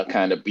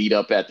kind of beat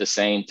up at the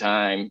same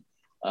time,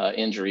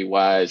 injury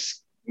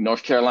wise,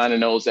 North Carolina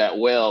knows that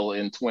well.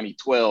 In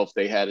 2012,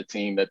 they had a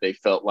team that they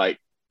felt like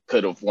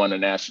could have won a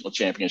national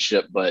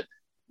championship, but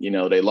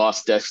they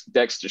lost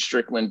Dexter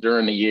Strickland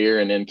during the year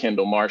and then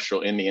Kendall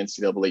Marshall in the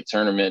NCAA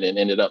tournament and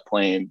ended up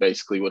playing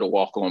basically with a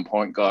walk-on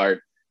point guard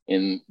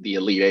in the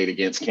Elite Eight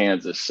against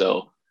Kansas.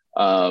 So,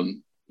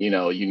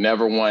 you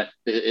never want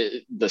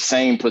the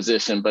same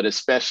position, but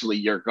especially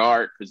your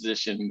guard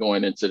position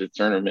going into the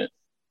tournament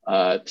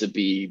to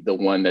be the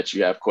one that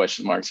you have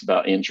question marks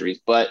about injuries.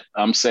 But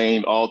I'm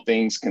saying all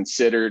things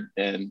considered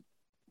and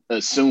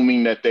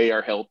assuming that they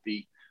are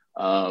healthy,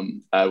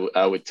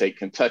 I would take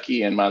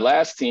Kentucky. And my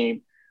last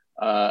team,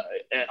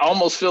 it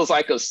almost feels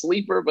like a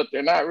sleeper, but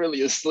they're not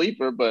really a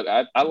sleeper. But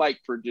I like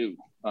Purdue.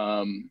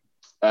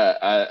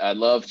 I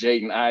love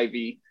Jaden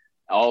Ivey,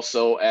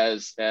 also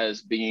as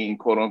being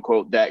quote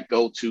unquote that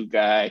go-to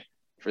guy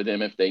for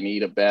them if they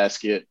need a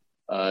basket.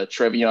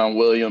 Trevion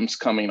Williams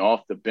coming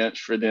off the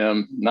bench for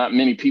them. Not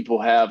many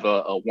people have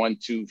a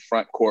 1-2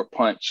 front court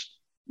punch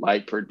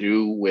like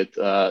Purdue with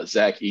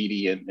Zach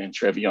Edey and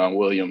Trevion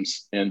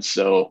Williams, and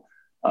so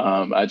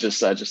I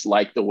just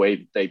like the way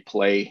that they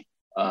play.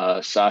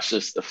 Sasha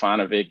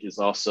Stefanovic is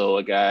also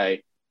a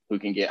guy who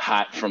can get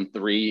hot from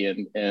three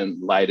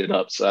and light it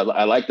up. So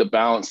I like the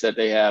balance that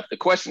they have. The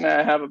question that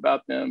I have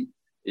about them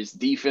is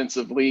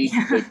defensively,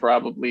 they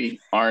probably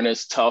aren't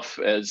as tough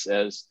as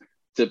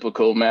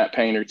typical Matt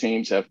Painter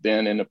teams have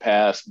been in the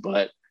past,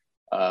 but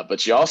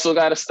you also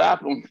got to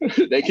stop them.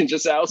 They can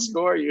just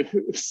outscore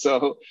you.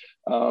 So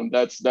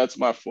that's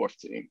my fourth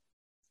team.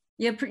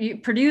 Yeah,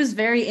 Purdue's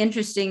very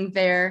interesting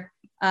there.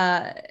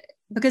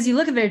 Because you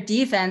look at their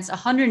defense,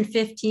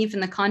 115th in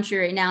the country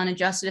right now in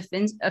adjusted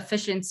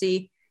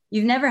efficiency.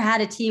 You've never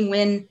had a team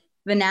win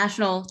the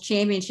national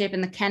championship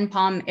in the Ken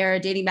Pom era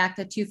dating back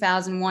to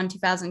 2001,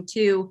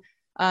 2002,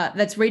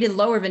 that's rated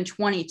lower than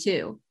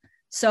 22.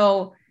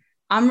 So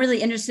I'm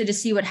really interested to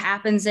see what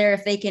happens there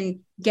if they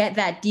can get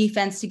that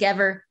defense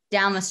together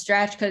down the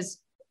stretch, because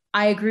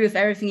I agree with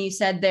everything you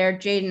said there.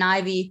 Jaden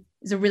Ivey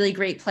is a really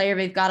great player.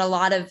 They've got a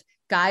lot of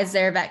guys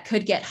there that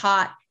could get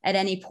hot at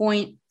any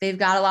point. They've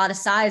got a lot of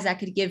size that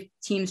could give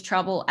teams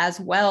trouble as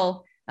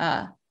well.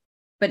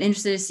 But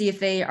interested to see if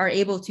they are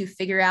able to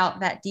figure out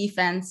that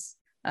defense.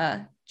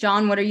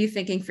 John, what are you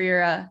thinking for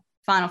your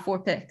Final Four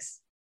picks?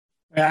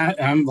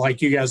 I'm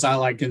like you guys. I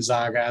like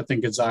Gonzaga. I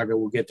think Gonzaga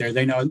will get there.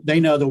 They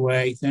know the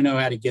way. They know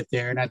how to get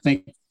there. And I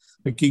think,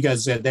 like you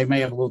guys said, they may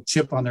have a little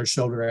chip on their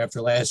shoulder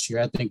after last year.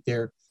 I think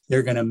they're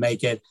going to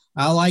make it.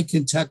 I like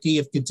Kentucky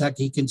if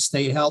Kentucky can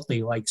stay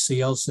healthy. Like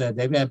CL said,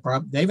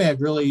 they've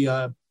had really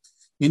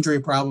injury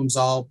problems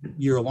all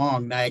year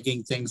long,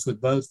 nagging things with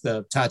both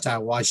Ty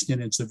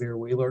Washington and Severe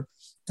Wheeler.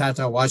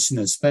 Ty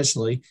Washington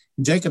especially.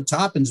 And Jacob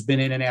Toppin's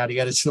been in and out. He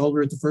had a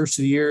shoulder at the first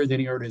of the year, then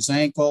he hurt his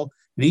ankle,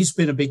 and he's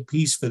been a big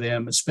piece for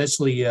them,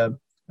 especially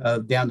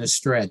down the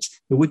stretch.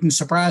 It wouldn't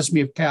surprise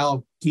me if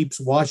Cal keeps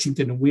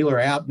Washington and Wheeler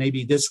out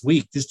maybe this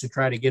week just to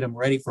try to get them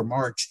ready for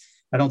March.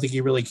 I don't think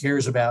he really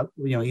cares about,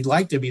 he'd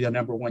like to be the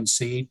number one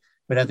seed,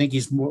 but I think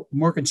he's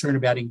more concerned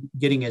about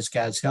getting his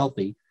guys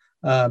healthy.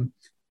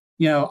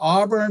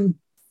 Auburn,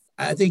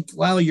 I think,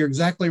 Lyle, you're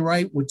exactly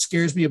right. What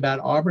scares me about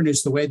Auburn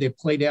is the way they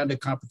play down to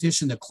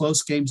competition, the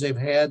close games they've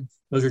had.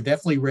 Those are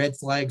definitely red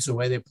flags, the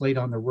way they played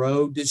on the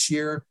road this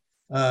year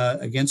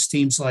against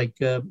teams like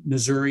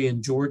Missouri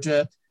and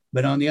Georgia.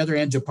 But on the other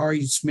end,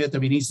 Jabari Smith,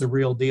 he's the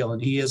real deal.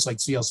 And he is,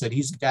 like CL said,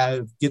 he's the guy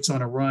who gets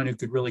on a run who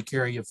could really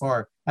carry you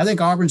far. I think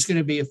Auburn's going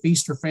to be a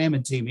feast or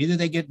famine team. Either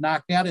they get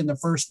knocked out in the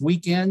first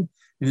weekend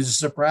and it's a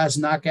surprise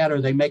knockout, or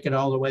they make it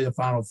all the way to the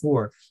Final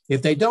Four.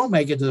 If they don't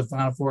make it to the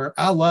Final Four,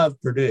 I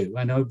love Purdue.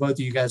 I know both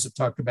of you guys have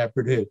talked about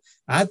Purdue.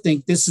 I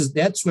think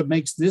that's what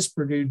makes this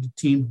Purdue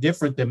team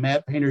different than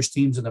Matt Painter's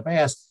teams in the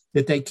past,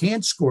 that they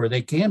can score.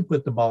 They can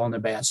put the ball in the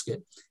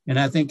basket. And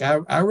I think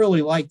I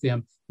really like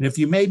them. And if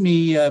you made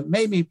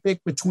me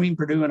pick between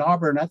Purdue and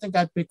Auburn, I think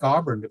I'd pick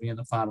Auburn to be in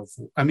the Final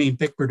Four.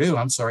 Pick Purdue,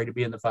 to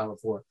be in the Final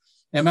Four.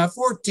 And my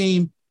fourth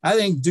team, I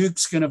think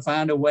Duke's going to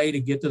find a way to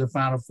get to the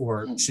Final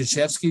Four.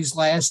 Krzyzewski's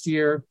last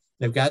year.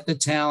 They've got the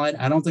talent.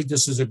 I don't think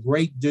this is a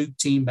great Duke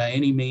team by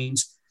any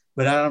means,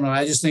 but I don't know.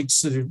 I just think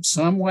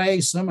some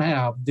way,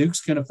 somehow, Duke's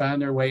going to find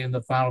their way in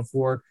the Final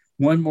Four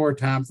one more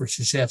time for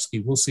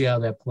Krzyzewski. We'll see how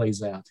that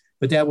plays out.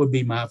 But that would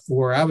be my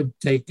four. I would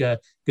take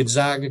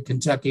Gonzaga,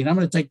 Kentucky, and I'm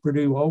going to take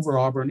Purdue over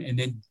Auburn, and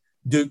then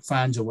Duke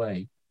finds a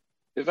way.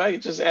 If I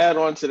could just add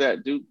on to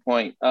that Duke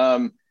point,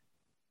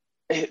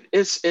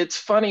 it's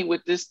funny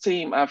with this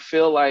team. I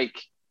feel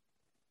like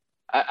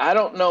I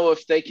don't know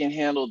if they can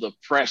handle the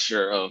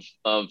pressure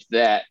of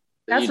that.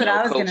 That's what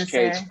I was going to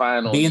say.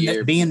 Final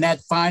being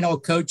that final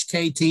Coach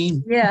K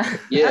team. Yeah.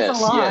 Yes. That's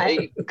a lot.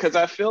 Yeah. Because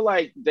I feel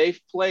like they've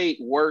played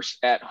worse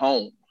at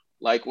home.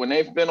 Like when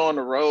they've been on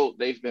the road,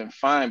 they've been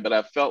fine, but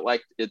I felt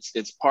like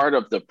it's part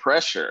of the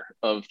pressure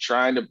of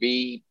trying to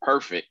be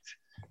perfect,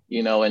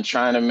 and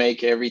trying to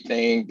make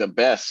everything the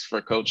best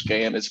for Coach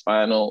K in his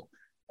final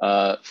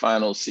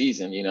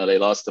season. They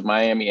lost to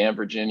Miami and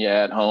Virginia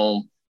at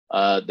home.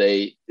 I'm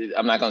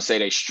not going to say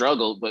they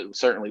struggled, but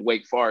certainly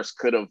Wake Forest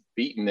could have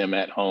beaten them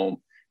at home.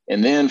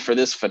 And then for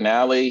this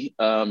finale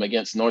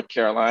against North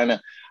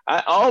Carolina,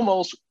 I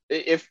almost,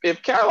 if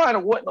Carolina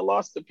wouldn't have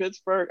lost to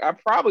Pittsburgh, I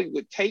probably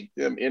would take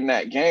them in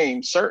that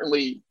game,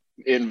 certainly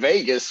in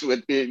Vegas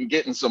in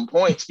getting some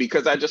points,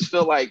 because I just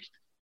feel like,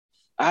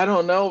 I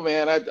don't know,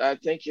 man. I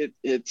think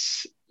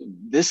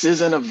this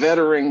isn't a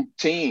veteran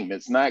team.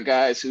 It's not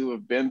guys who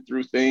have been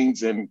through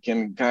things and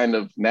can kind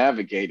of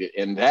navigate it.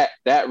 And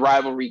that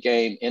rivalry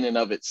game in and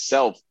of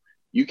itself,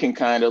 you can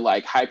kind of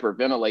like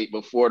hyperventilate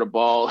before the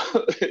ball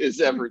is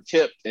ever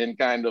tipped and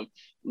kind of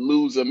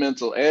lose a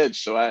mental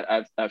edge. So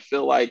I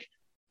feel like,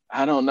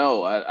 I don't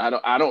know.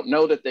 I don't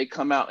know that they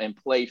come out and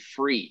play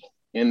free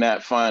in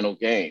that final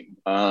game.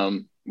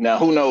 Now,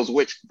 who knows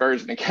which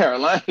version of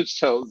Carolina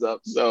shows up.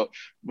 So,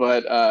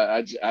 but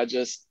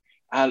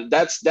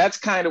that's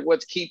kind of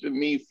what's keeping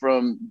me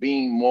from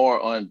being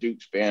more on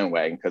Duke's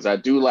bandwagon, because I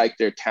do like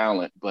their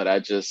talent, but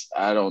I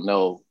don't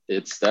know.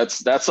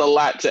 That's a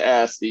lot to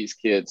ask these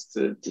kids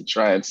to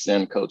try and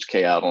send Coach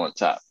K out on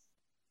top.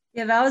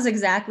 Yeah, that was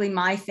exactly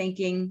my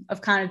thinking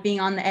of kind of being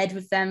on the edge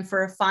with them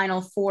for a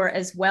Final Four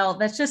as well.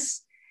 That's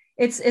just,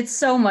 it's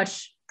so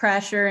much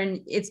pressure,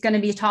 and it's going to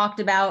be talked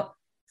about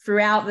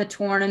throughout the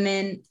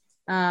tournament.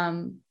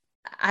 Especially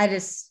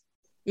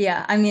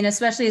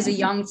as a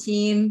young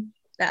team,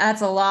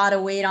 that's a lot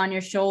of weight on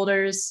your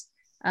shoulders.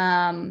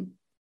 I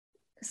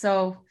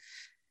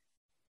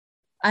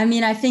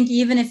think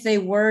even if they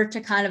were to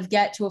kind of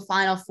get to a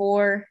Final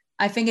Four,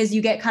 I think as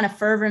you get kind of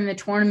further in the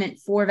tournament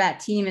for that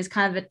team is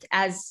kind of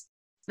as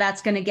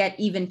that's going to get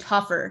even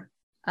tougher.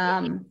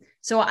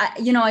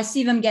 I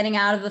see them getting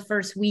out of the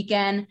first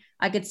weekend.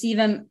 I could see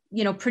them,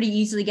 pretty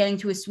easily getting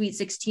to a Sweet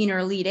 16 or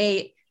Elite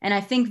 8. And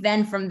I think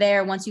then from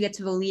there, once you get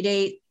to the Elite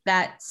 8,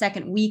 that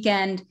second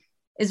weekend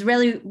is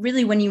really,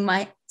 really when you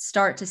might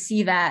start to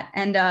see that.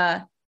 And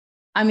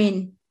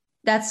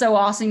that's so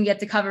awesome. You get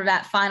to cover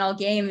that final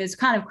game. It's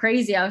kind of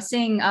crazy. I was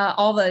seeing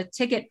all the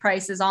ticket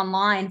prices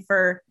online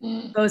for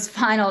those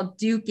final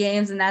Duke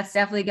games, and that's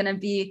definitely going to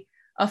be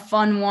a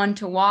fun one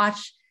to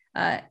watch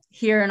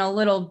here in a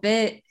little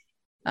bit,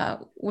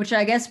 which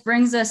I guess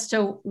brings us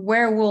to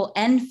where we'll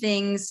end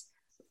things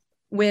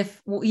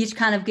with. We'll each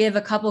kind of give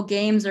a couple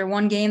games or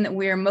one game that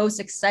we're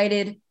most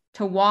excited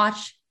to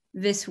watch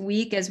this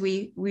week as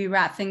we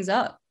wrap things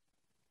up.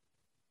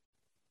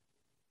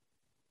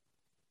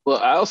 Well,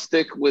 I'll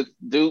stick with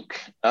Duke.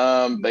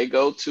 They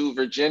go to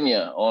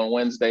Virginia on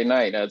Wednesday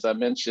night. As I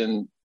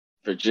mentioned,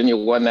 Virginia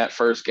won that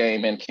first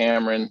game in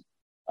Cameron.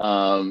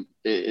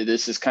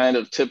 This is kind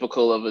of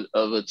typical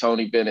of a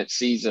Tony Bennett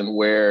season,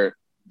 where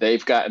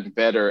they've gotten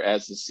better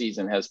as the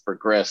season has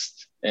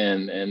progressed,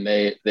 and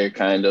they're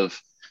kind of,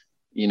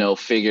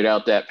 figured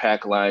out that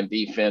pack line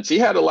defense. He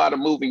had a lot of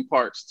moving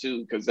parts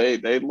too, because they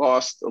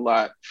lost a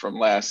lot from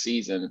last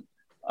season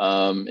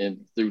and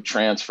through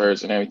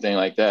transfers and everything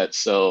like that.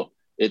 So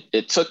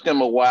it took them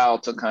a while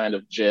to kind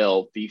of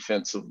gel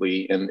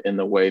defensively in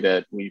the way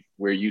that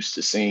we're used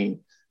to seeing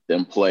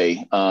them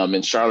play.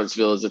 And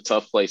Charlottesville is a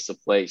tough place to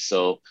play.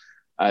 So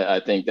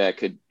I think that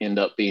could end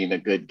up being a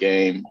good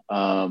game.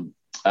 I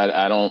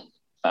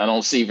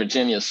don't see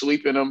Virginia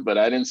sweeping them, but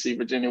I didn't see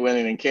Virginia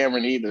winning in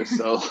Cameron either.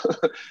 So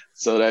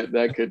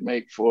that could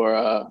make for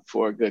a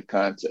good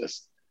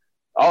contest.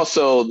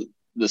 Also,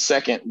 the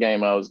second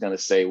game I was going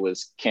to say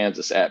was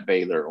Kansas at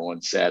Baylor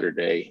on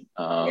Saturday.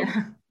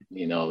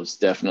 It's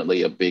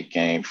definitely a big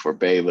game for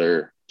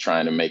Baylor,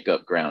 trying to make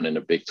up ground in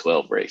the Big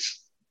 12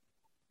 race.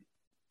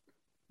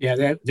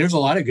 Yeah, there's a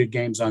lot of good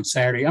games on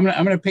Saturday. I'm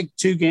going to pick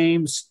two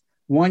games.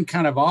 One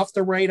kind of off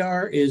the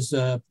radar is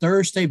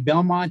Thursday,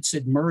 Belmont's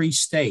at Murray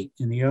State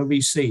in the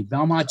OVC.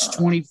 Belmont's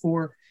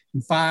 24-5,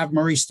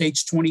 Murray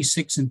State's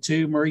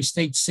 26-2, Murray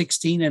State's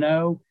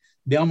 16-0,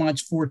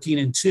 Belmont's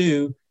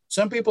 14-2.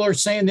 Some people are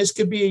saying this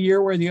could be a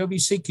year where the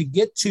OVC could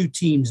get two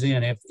teams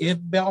in. If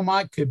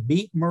Belmont could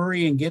beat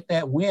Murray and get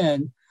that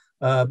win,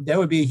 that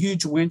would be a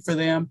huge win for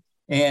them.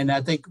 And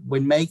I think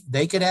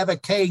they could have a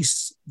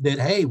case that,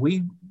 hey,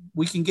 we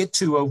can get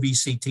two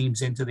OVC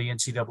teams into the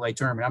NCAA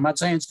tournament. I'm not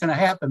saying it's going to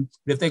happen,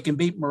 but if they can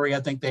beat Murray, I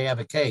think they have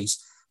a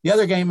case. The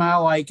other game I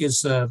like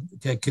is the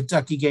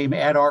Kentucky game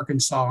at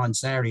Arkansas on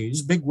Saturday.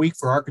 It's a big week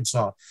for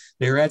Arkansas.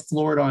 They're at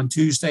Florida on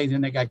Tuesday,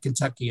 then they got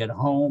Kentucky at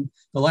home.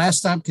 The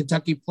last time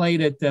Kentucky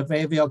played at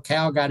Fayetteville,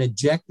 Cal got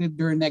ejected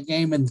during that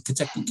game, and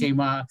Kentucky came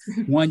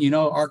won.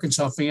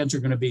 Arkansas fans are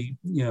going to be,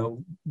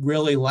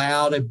 really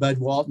loud at Bud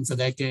Walton for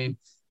that game.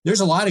 There's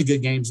a lot of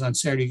good games on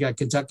Saturday. You got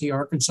Kentucky,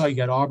 Arkansas, you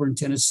got Auburn,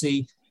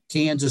 Tennessee,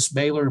 Kansas,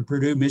 Baylor, and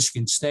Purdue,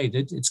 Michigan State.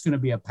 It's going to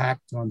be a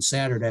packed on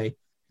Saturday.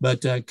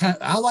 But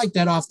I like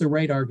that off the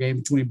radar game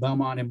between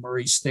Belmont and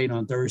Murray State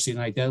on Thursday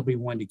night. That'll be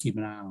one to keep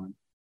an eye on.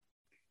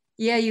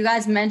 Yeah, you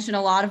guys mentioned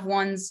a lot of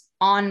ones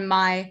on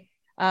my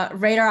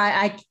radar.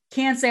 I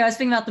can't say I was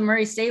thinking about the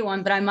Murray State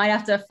one, but I might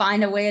have to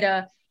find a way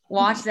to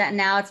watch that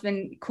now. It's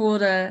been cool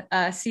to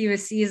see the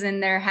season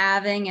they're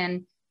having.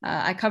 And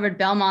I covered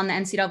Belmont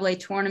in the NCAA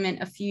tournament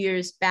a few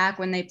years back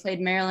when they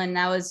played Maryland.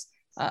 That was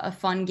a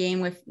fun game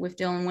with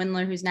Dylan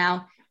Windler, who's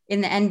now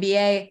in the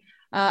NBA.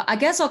 I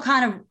guess I'll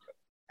kind of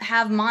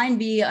have mine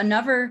be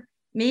another,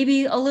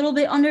 maybe a little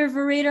bit under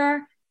the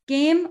radar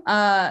game.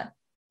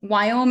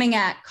 Wyoming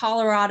at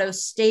Colorado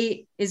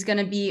State is going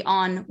to be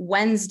on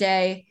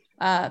Wednesday.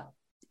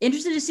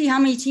 Interested to see how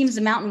many teams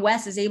the Mountain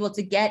West is able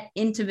to get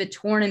into the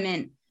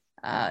tournament.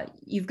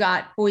 You've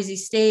got Boise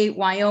State,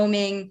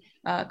 Wyoming,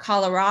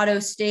 Colorado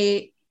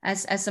State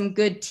as some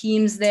good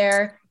teams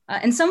there,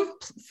 and some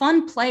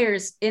fun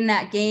players in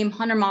that game.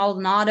 Hunter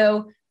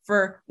Maldonado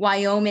for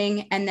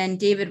Wyoming, and then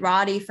David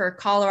Roddy for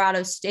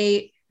Colorado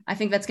State. I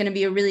think that's going to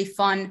be a really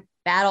fun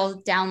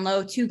battle down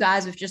low. Two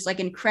guys with just like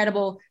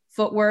incredible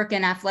footwork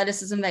and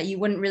athleticism that you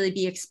wouldn't really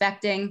be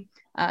expecting.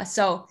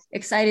 So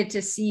excited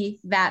to see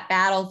that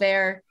battle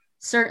there.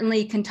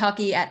 Certainly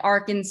Kentucky at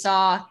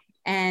Arkansas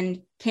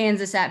and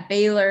Kansas at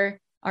Baylor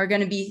are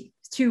going to be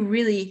two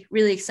really,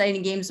 really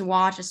exciting games to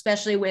watch,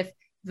 especially with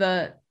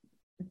the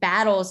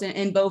battles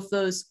in both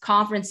those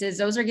conferences.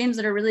 Those are games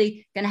that are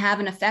really going to have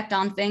an effect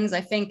on things.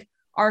 I think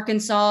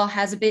Arkansas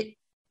has a bit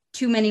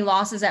too many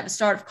losses at the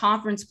start of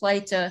conference play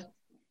to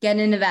get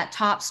into that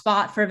top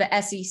spot for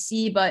the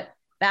SEC, but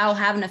that'll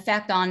have an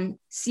effect on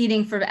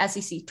seeding for the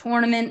SEC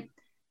tournament.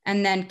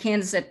 And then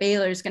Kansas at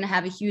Baylor is going to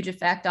have a huge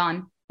effect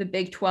on the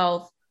Big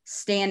 12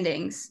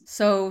 standings.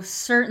 So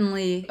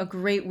certainly a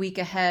great week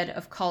ahead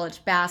of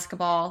college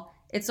basketball.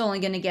 It's only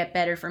going to get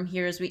better from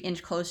here as we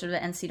inch closer to the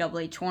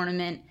NCAA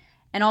tournament.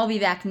 And I'll be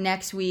back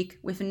next week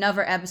with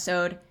another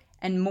episode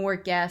and more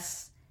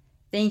guests.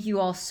 Thank you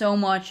all so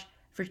much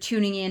for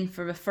tuning in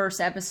for the first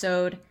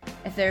episode.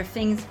 If there are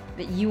things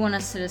that you want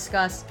us to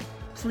discuss,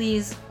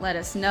 please let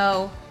us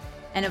know.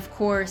 And of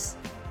course,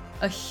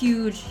 a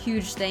huge,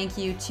 huge thank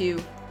you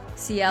to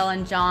CL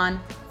and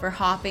John for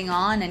hopping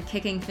on and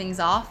kicking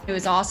things off. It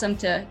was awesome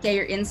to get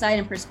your insight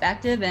and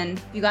perspective. And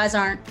if you guys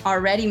aren't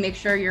already, make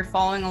sure you're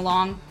following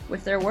along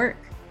with their work.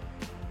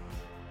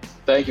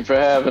 Thank you for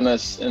having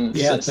us, and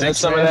send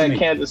some of that me.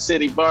 Kansas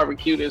City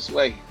barbecue this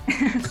way.